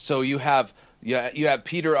today. So you have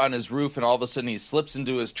Peter on his roof, and all of a sudden he slips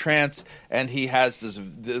into his trance, and he has this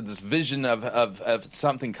vision of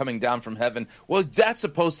something coming down from heaven. Well, that's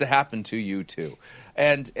supposed to happen to you too.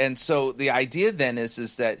 And so the idea then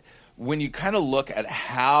is that when you kind of look at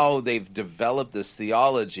how they've developed this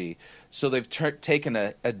theology, so they've taken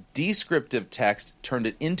a descriptive text, turned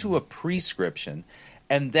it into a prescription,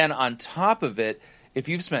 and then on top of it, if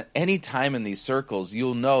you've spent any time in these circles,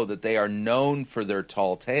 you'll know that they are known for their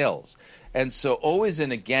tall tales. And so always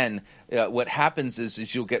and again, what happens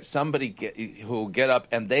is you'll get somebody who will get up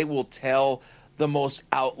and they will tell the most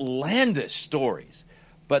outlandish stories,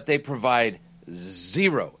 but they provide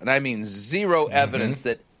zero, and I mean zero evidence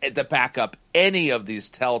that back up any of these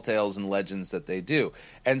telltales and legends that they do.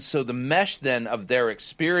 And so the mesh then of their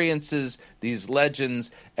experiences, these legends,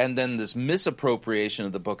 and then this misappropriation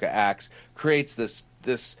of the book of Acts creates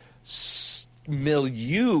this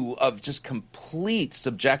milieu of just complete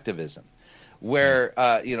subjectivism, where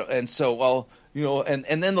and so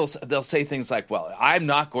and then they'll say things like, well, I'm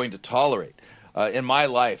not going to tolerate in my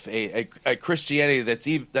life a Christianity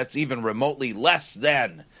that's even remotely less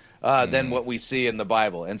than what we see in the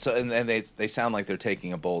Bible. And so and they sound like they're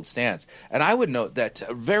taking a bold stance. And I would note that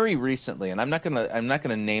very recently, and I'm not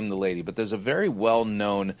gonna name the lady, but there's a very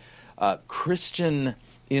well-known Christian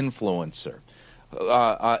influencer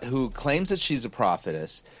who claims that she's a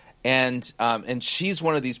prophetess. And she's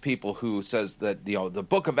one of these people who says that the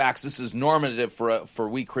Book of Acts, this is normative for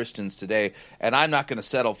we Christians today, and I'm not going to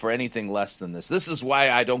settle for anything less than this. This is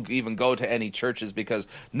why I don't even go to any churches, because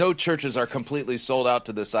no churches are completely sold out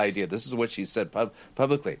to this idea. This is what she said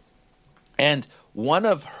publicly. And one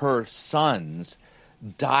of her sons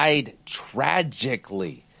died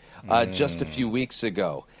tragically just a few weeks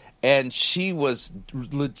ago, and she was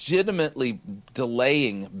legitimately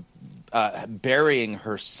delaying burying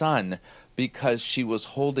her son because she was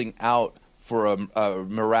holding out for a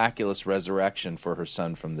miraculous resurrection for her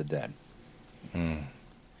son from the dead.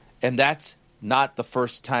 And that's not the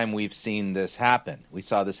first time we've seen this happen. We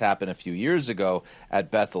saw this happen a few years ago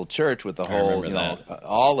at Bethel Church with the whole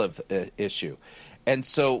olive issue. And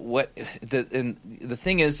so the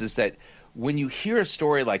thing is that when you hear a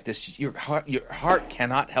story like this, your heart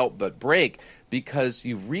cannot help but break, because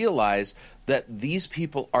you realize that these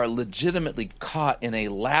people are legitimately caught in a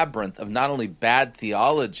labyrinth of not only bad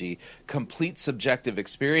theology, complete subjective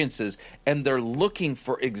experiences, and they're looking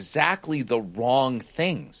for exactly the wrong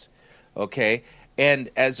things, okay? And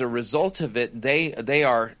as a result of it, they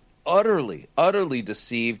are utterly, utterly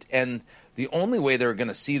deceived, and the only way they're going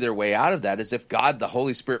to see their way out of that is if God, the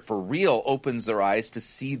Holy Spirit, for real, opens their eyes to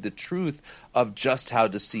see the truth of just how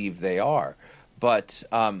deceived they are. But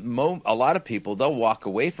a lot of people, they'll walk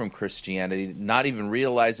away from Christianity not even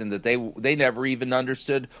realizing that they never even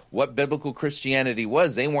understood what biblical Christianity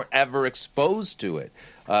was. They weren't ever exposed to it.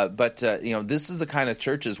 But this is the kind of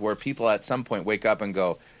churches where people at some point wake up and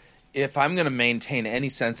go, if I'm going to maintain any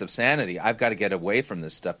sense of sanity, I've got to get away from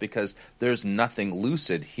this stuff, because there's nothing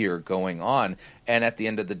lucid here going on. And at the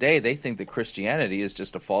end of the day, they think that Christianity is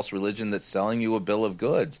just a false religion that's selling you a bill of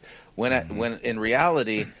goods, when in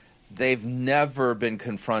reality, they've never been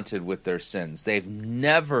confronted with their sins. They've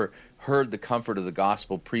never heard the comfort of the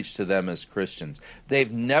gospel preached to them as Christians.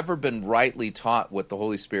 They've never been rightly taught what the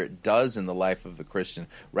Holy Spirit does in the life of a Christian.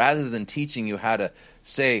 Rather than teaching you how to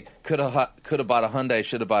say, could have bought a Hyundai,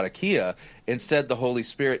 should have bought a Kia, instead the Holy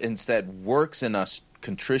Spirit works in us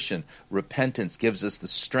contrition, repentance gives us the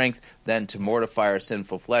strength then to mortify our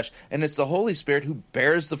sinful flesh. And it's the Holy Spirit who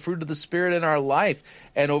bears the fruit of the Spirit in our life.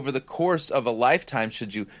 And over the course of a lifetime,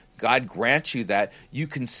 should God grant you that, you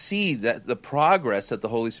can see that the progress that the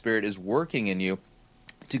Holy Spirit is working in you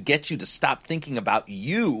to get you to stop thinking about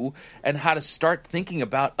you and how to start thinking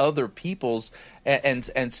about other people's and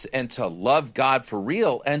to love God for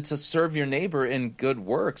real and to serve your neighbor in good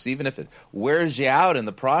works, even if it wears you out in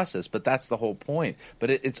the process. But that's the whole point. But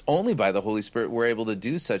it's only by the Holy Spirit we're able to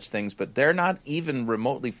do such things, but they're not even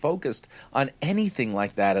remotely focused on anything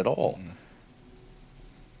like that at all.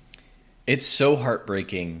 It's so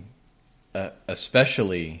heartbreaking,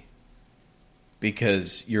 especially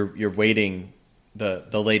because you're waiting, the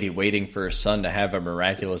lady waiting for her son to have a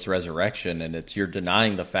miraculous resurrection, and you're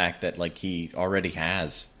denying the fact that like he already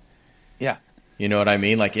has. Yeah. You know what I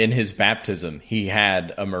mean? Like in his baptism, he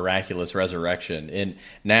had a miraculous resurrection, and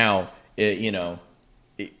now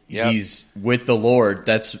he's with the Lord.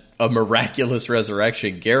 That's a miraculous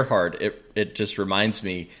resurrection. Gerhard, it just reminds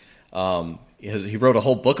me. He wrote a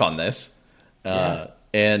whole book on this,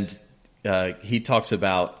 and he talks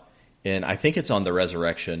about, and I think it's on the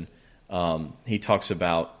resurrection. He talks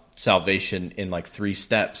about salvation in like 3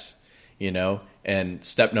 steps, and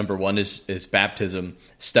step number 1 is baptism.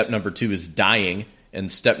 Step number 2 is dying.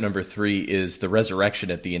 And step number 3 is the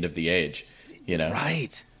resurrection at the end of the age,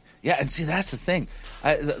 Right. Yeah. And see, that's the thing.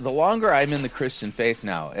 The longer I'm in the Christian faith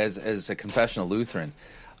now as a confessional Lutheran,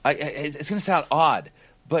 it's going to sound odd,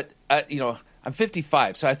 but I'm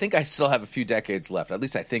 55, so I think I still have a few decades left. At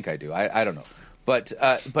least I think I do. I don't know. But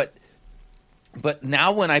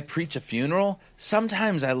now when I preach a funeral,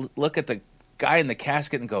 sometimes I look at the guy in the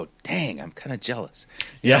casket and go, dang, I'm kind of jealous.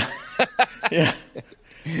 Yeah.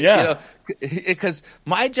 Yeah. Because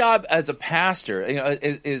my job as a pastor,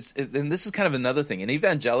 is, and this is kind of another thing. In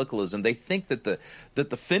evangelicalism, they think that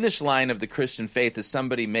the finish line of the Christian faith is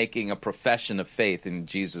somebody making a profession of faith in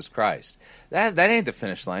Jesus Christ. That ain't the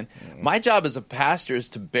finish line. My job as a pastor is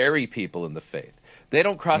to bury people in the faith. They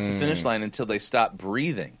don't cross the finish line until they stop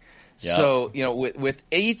breathing. Yep. So, with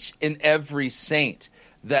each and every saint,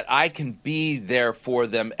 that I can be there for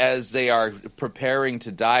them as they are preparing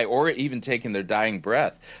to die or even taking their dying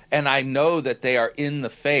breath, and I know that they are in the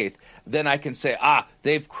faith, then I can say,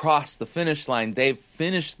 they've crossed the finish line, they've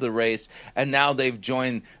finished the race, and now they've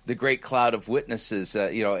joined the great cloud of witnesses,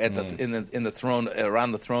 in the throne,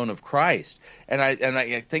 around the throne of Christ. And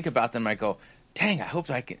I think about them, and I go, dang, I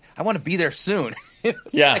hope I want to be there soon.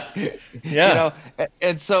 Yeah.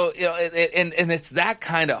 And so, and it's that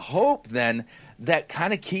kind of hope then that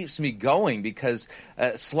kind of keeps me going, because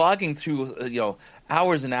slogging through,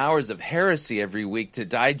 hours and hours of heresy every week to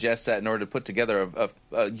digest that in order to put together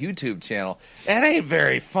a YouTube channel, it ain't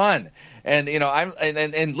very fun. And,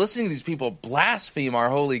 I'm listening to these people blaspheme our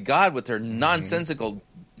holy God with their nonsensical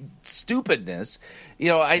stupidness,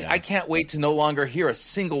 I can't wait to no longer hear a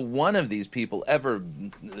single one of these people ever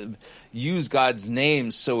use God's name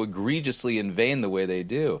so egregiously in vain the way they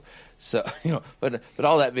do. So, but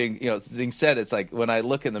all that being said, it's like when I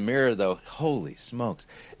look in the mirror, though, holy smokes,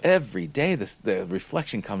 every day the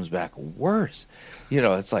reflection comes back worse.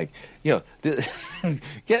 It's like,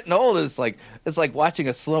 getting old is like, it's like watching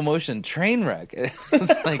a slow motion train wreck.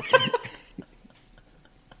 It's like,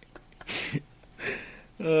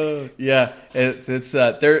 it's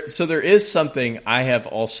there. So there is something I have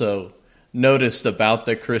also noticed about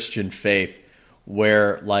the Christian faith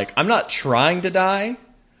where, like, I'm not trying to die,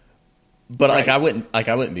 but right. I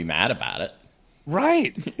wouldn't be mad about it.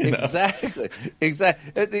 Right. Exactly.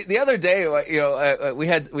 Exactly. The other day, we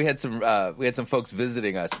had some folks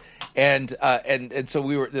visiting us, and so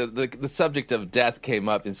we were the subject of death came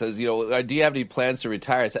up, and says, do you have any plans to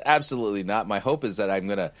retire? I said, absolutely not. My hope is that I'm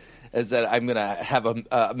gonna have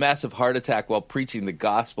a massive heart attack while preaching the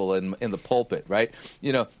gospel in the pulpit, right?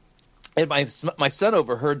 And my son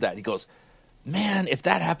overheard that. He goes, man, if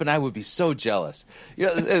that happened, I would be so jealous.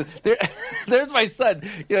 There's my son,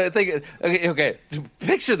 thinking, okay,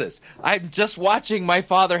 picture this. I'm just watching my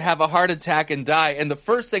father have a heart attack and die, and the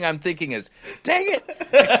first thing I'm thinking is, dang it,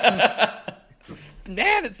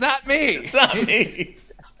 man, it's not me. It's not me.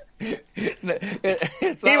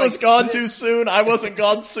 He was gone too soon. I wasn't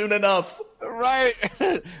gone soon enough. Right.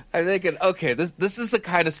 I'm thinking, okay, this is the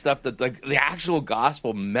kind of stuff that the actual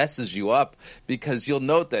gospel messes you up, because you'll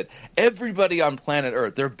note that everybody on planet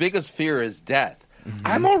Earth, their biggest fear is death. Mm-hmm.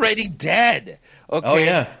 I'm already dead. Okay. Oh,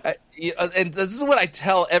 yeah. And this is what I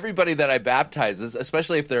tell everybody that I baptize,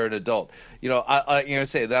 especially if they're an adult. I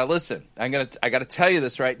say, now listen, I got to tell you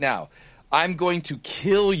this right now. I'm going to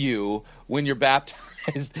kill you when you're baptized.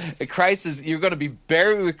 baptized. Christ is, you're going to be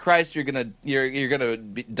buried with Christ. You're going to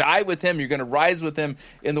die with him. You're going to rise with him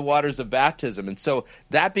in the waters of baptism. And so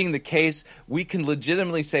that being the case, we can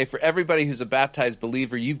legitimately say for everybody who's a baptized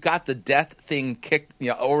believer, you've got the death thing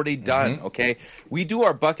already done. Okay. We do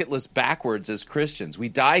our bucket list backwards as Christians. We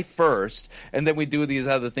die first, and then we do these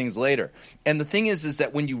other things later. And the thing is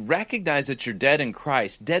that when you recognize that you're dead in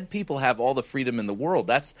Christ, dead people have all the freedom in the world.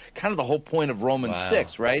 That's kind of the whole point of Romans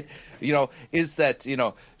 6, right? Is that,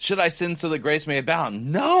 should I sin so that grace may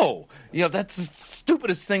abound? No. That's the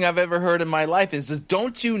stupidest thing I've ever heard in my life is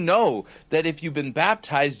don't you know that if you've been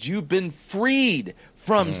baptized, you've been freed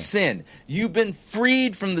from sin. You've been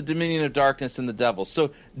freed from the dominion of darkness and the devil.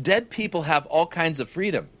 So dead people have all kinds of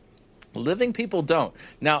freedom. Living people don't.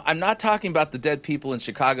 Now, I'm not talking about the dead people in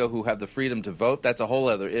Chicago who have the freedom to vote. That's a whole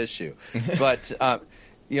other issue. But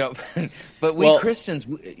but we Christians,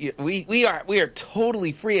 we are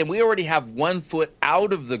totally free, and we already have 1 foot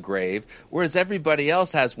out of the grave, whereas everybody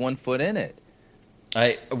else has 1 foot in it.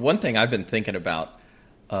 One thing I've been thinking about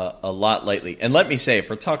a lot lately, and let me say, if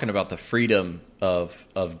we're talking about the freedom of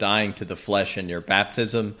dying to the flesh in your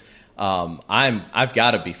baptism, I've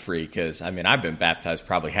got to be free because I've been baptized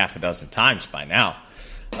probably half a dozen times by now.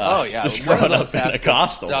 Just growing up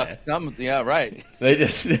Pentecostal. Yeah, right. They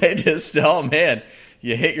just oh man,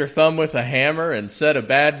 you hit your thumb with a hammer and said a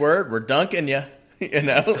bad word, we're dunking you.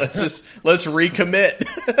 Let's recommit.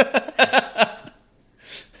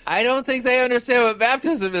 I don't think they understand what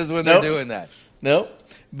baptism is when they're doing that. Nope.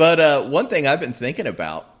 But one thing I've been thinking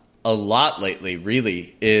about a lot lately,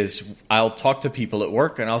 really, is I'll talk to people at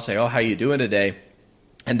work and I'll say, "Oh, how you doing today?"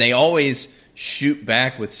 And they always shoot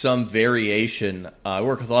back with some variation. I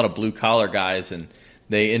work with a lot of blue collar guys, and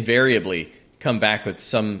they invariably come back with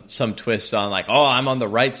some twist on like, "Oh, I'm on the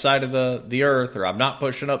right side of the earth," or "I'm not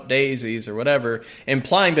pushing up daisies," or whatever,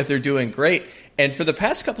 implying that they're doing great. And for the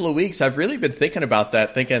past couple of weeks, I've really been thinking about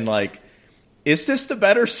that, thinking like, is this the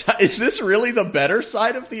better side? Is this really the better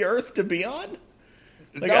side of the earth to be on?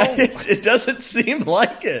 No. It doesn't seem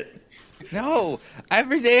like it. No.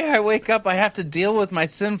 Every day I wake up, I have to deal with my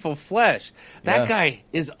sinful flesh. That guy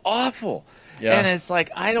is awful. Yeah. And it's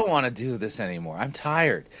like, I don't want to do this anymore. I'm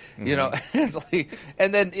tired. It's like,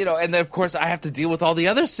 and then of course I have to deal with all the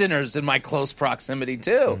other sinners in my close proximity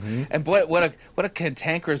too. And what a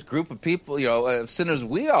cantankerous group of people, of sinners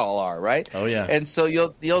we all are, right? Oh yeah. And so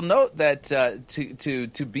you'll note that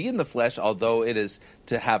to be in the flesh, although it is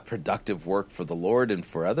to have productive work for the Lord and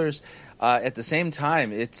for others, at the same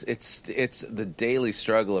time, it's the daily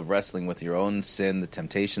struggle of wrestling with your own sin, the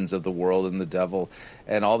temptations of the world and the devil,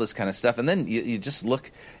 and all this kind of stuff. And then you just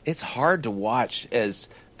look; it's hard to watch as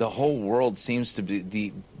the whole world seems to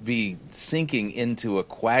be sinking into a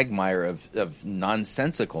quagmire of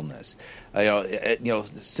nonsensicalness.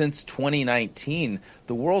 Since 2019,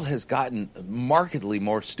 the world has gotten markedly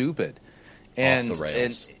more stupid and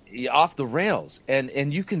off the rails,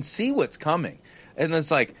 and you can see what's coming, and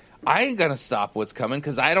it's like, I ain't going to stop what's coming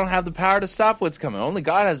because I don't have the power to stop what's coming. Only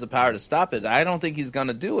God has the power to stop it. I don't think he's going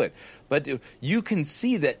to do it. But you can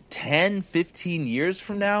see that 10, 15 years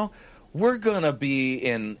from now, we're going to be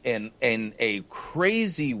in a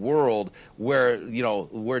crazy world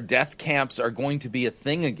where death camps are going to be a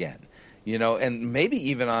thing again. And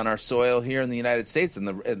maybe even on our soil here in the United States, and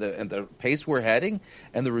the pace we're heading,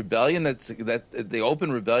 and the rebellion that the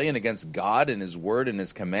open rebellion against God and His Word and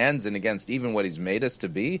His commands, and against even what He's made us to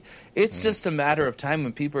be. It's just a matter of time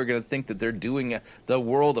when people are going to think that they're doing the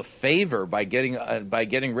world a favor by getting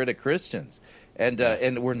rid of Christians,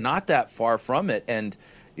 and we're not that far from it. And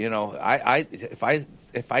if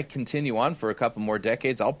I continue on for a couple more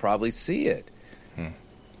decades, I'll probably see it.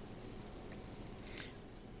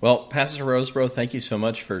 Well, Pastor Rosebrough, thank you so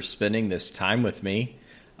much for spending this time with me.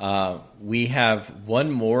 We have one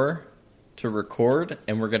more to record,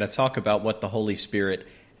 and we're going to talk about what the Holy Spirit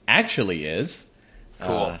actually is.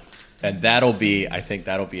 Cool. And I think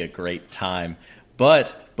that'll be a great time.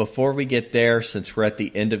 But before we get there, since we're at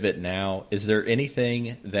the end of it now, is there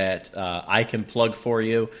anything that I can plug for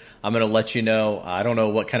you? I'm going to let you know. I don't know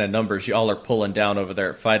what kind of numbers y'all are pulling down over there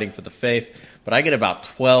at Fighting for the Faith, but I get about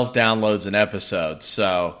 12 downloads an episode.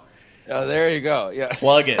 So, oh, there you go. Yeah,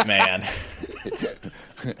 plug it, man.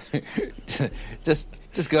 just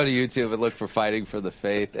go to YouTube and look for Fighting for the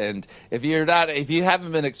Faith. And if you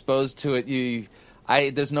haven't been exposed to it,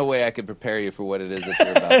 there's no way I could prepare you for what it is that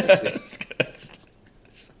you're about to see. That's good.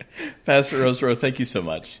 Pastor Rosebrough, thank you so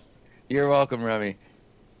much. You're welcome, Remy.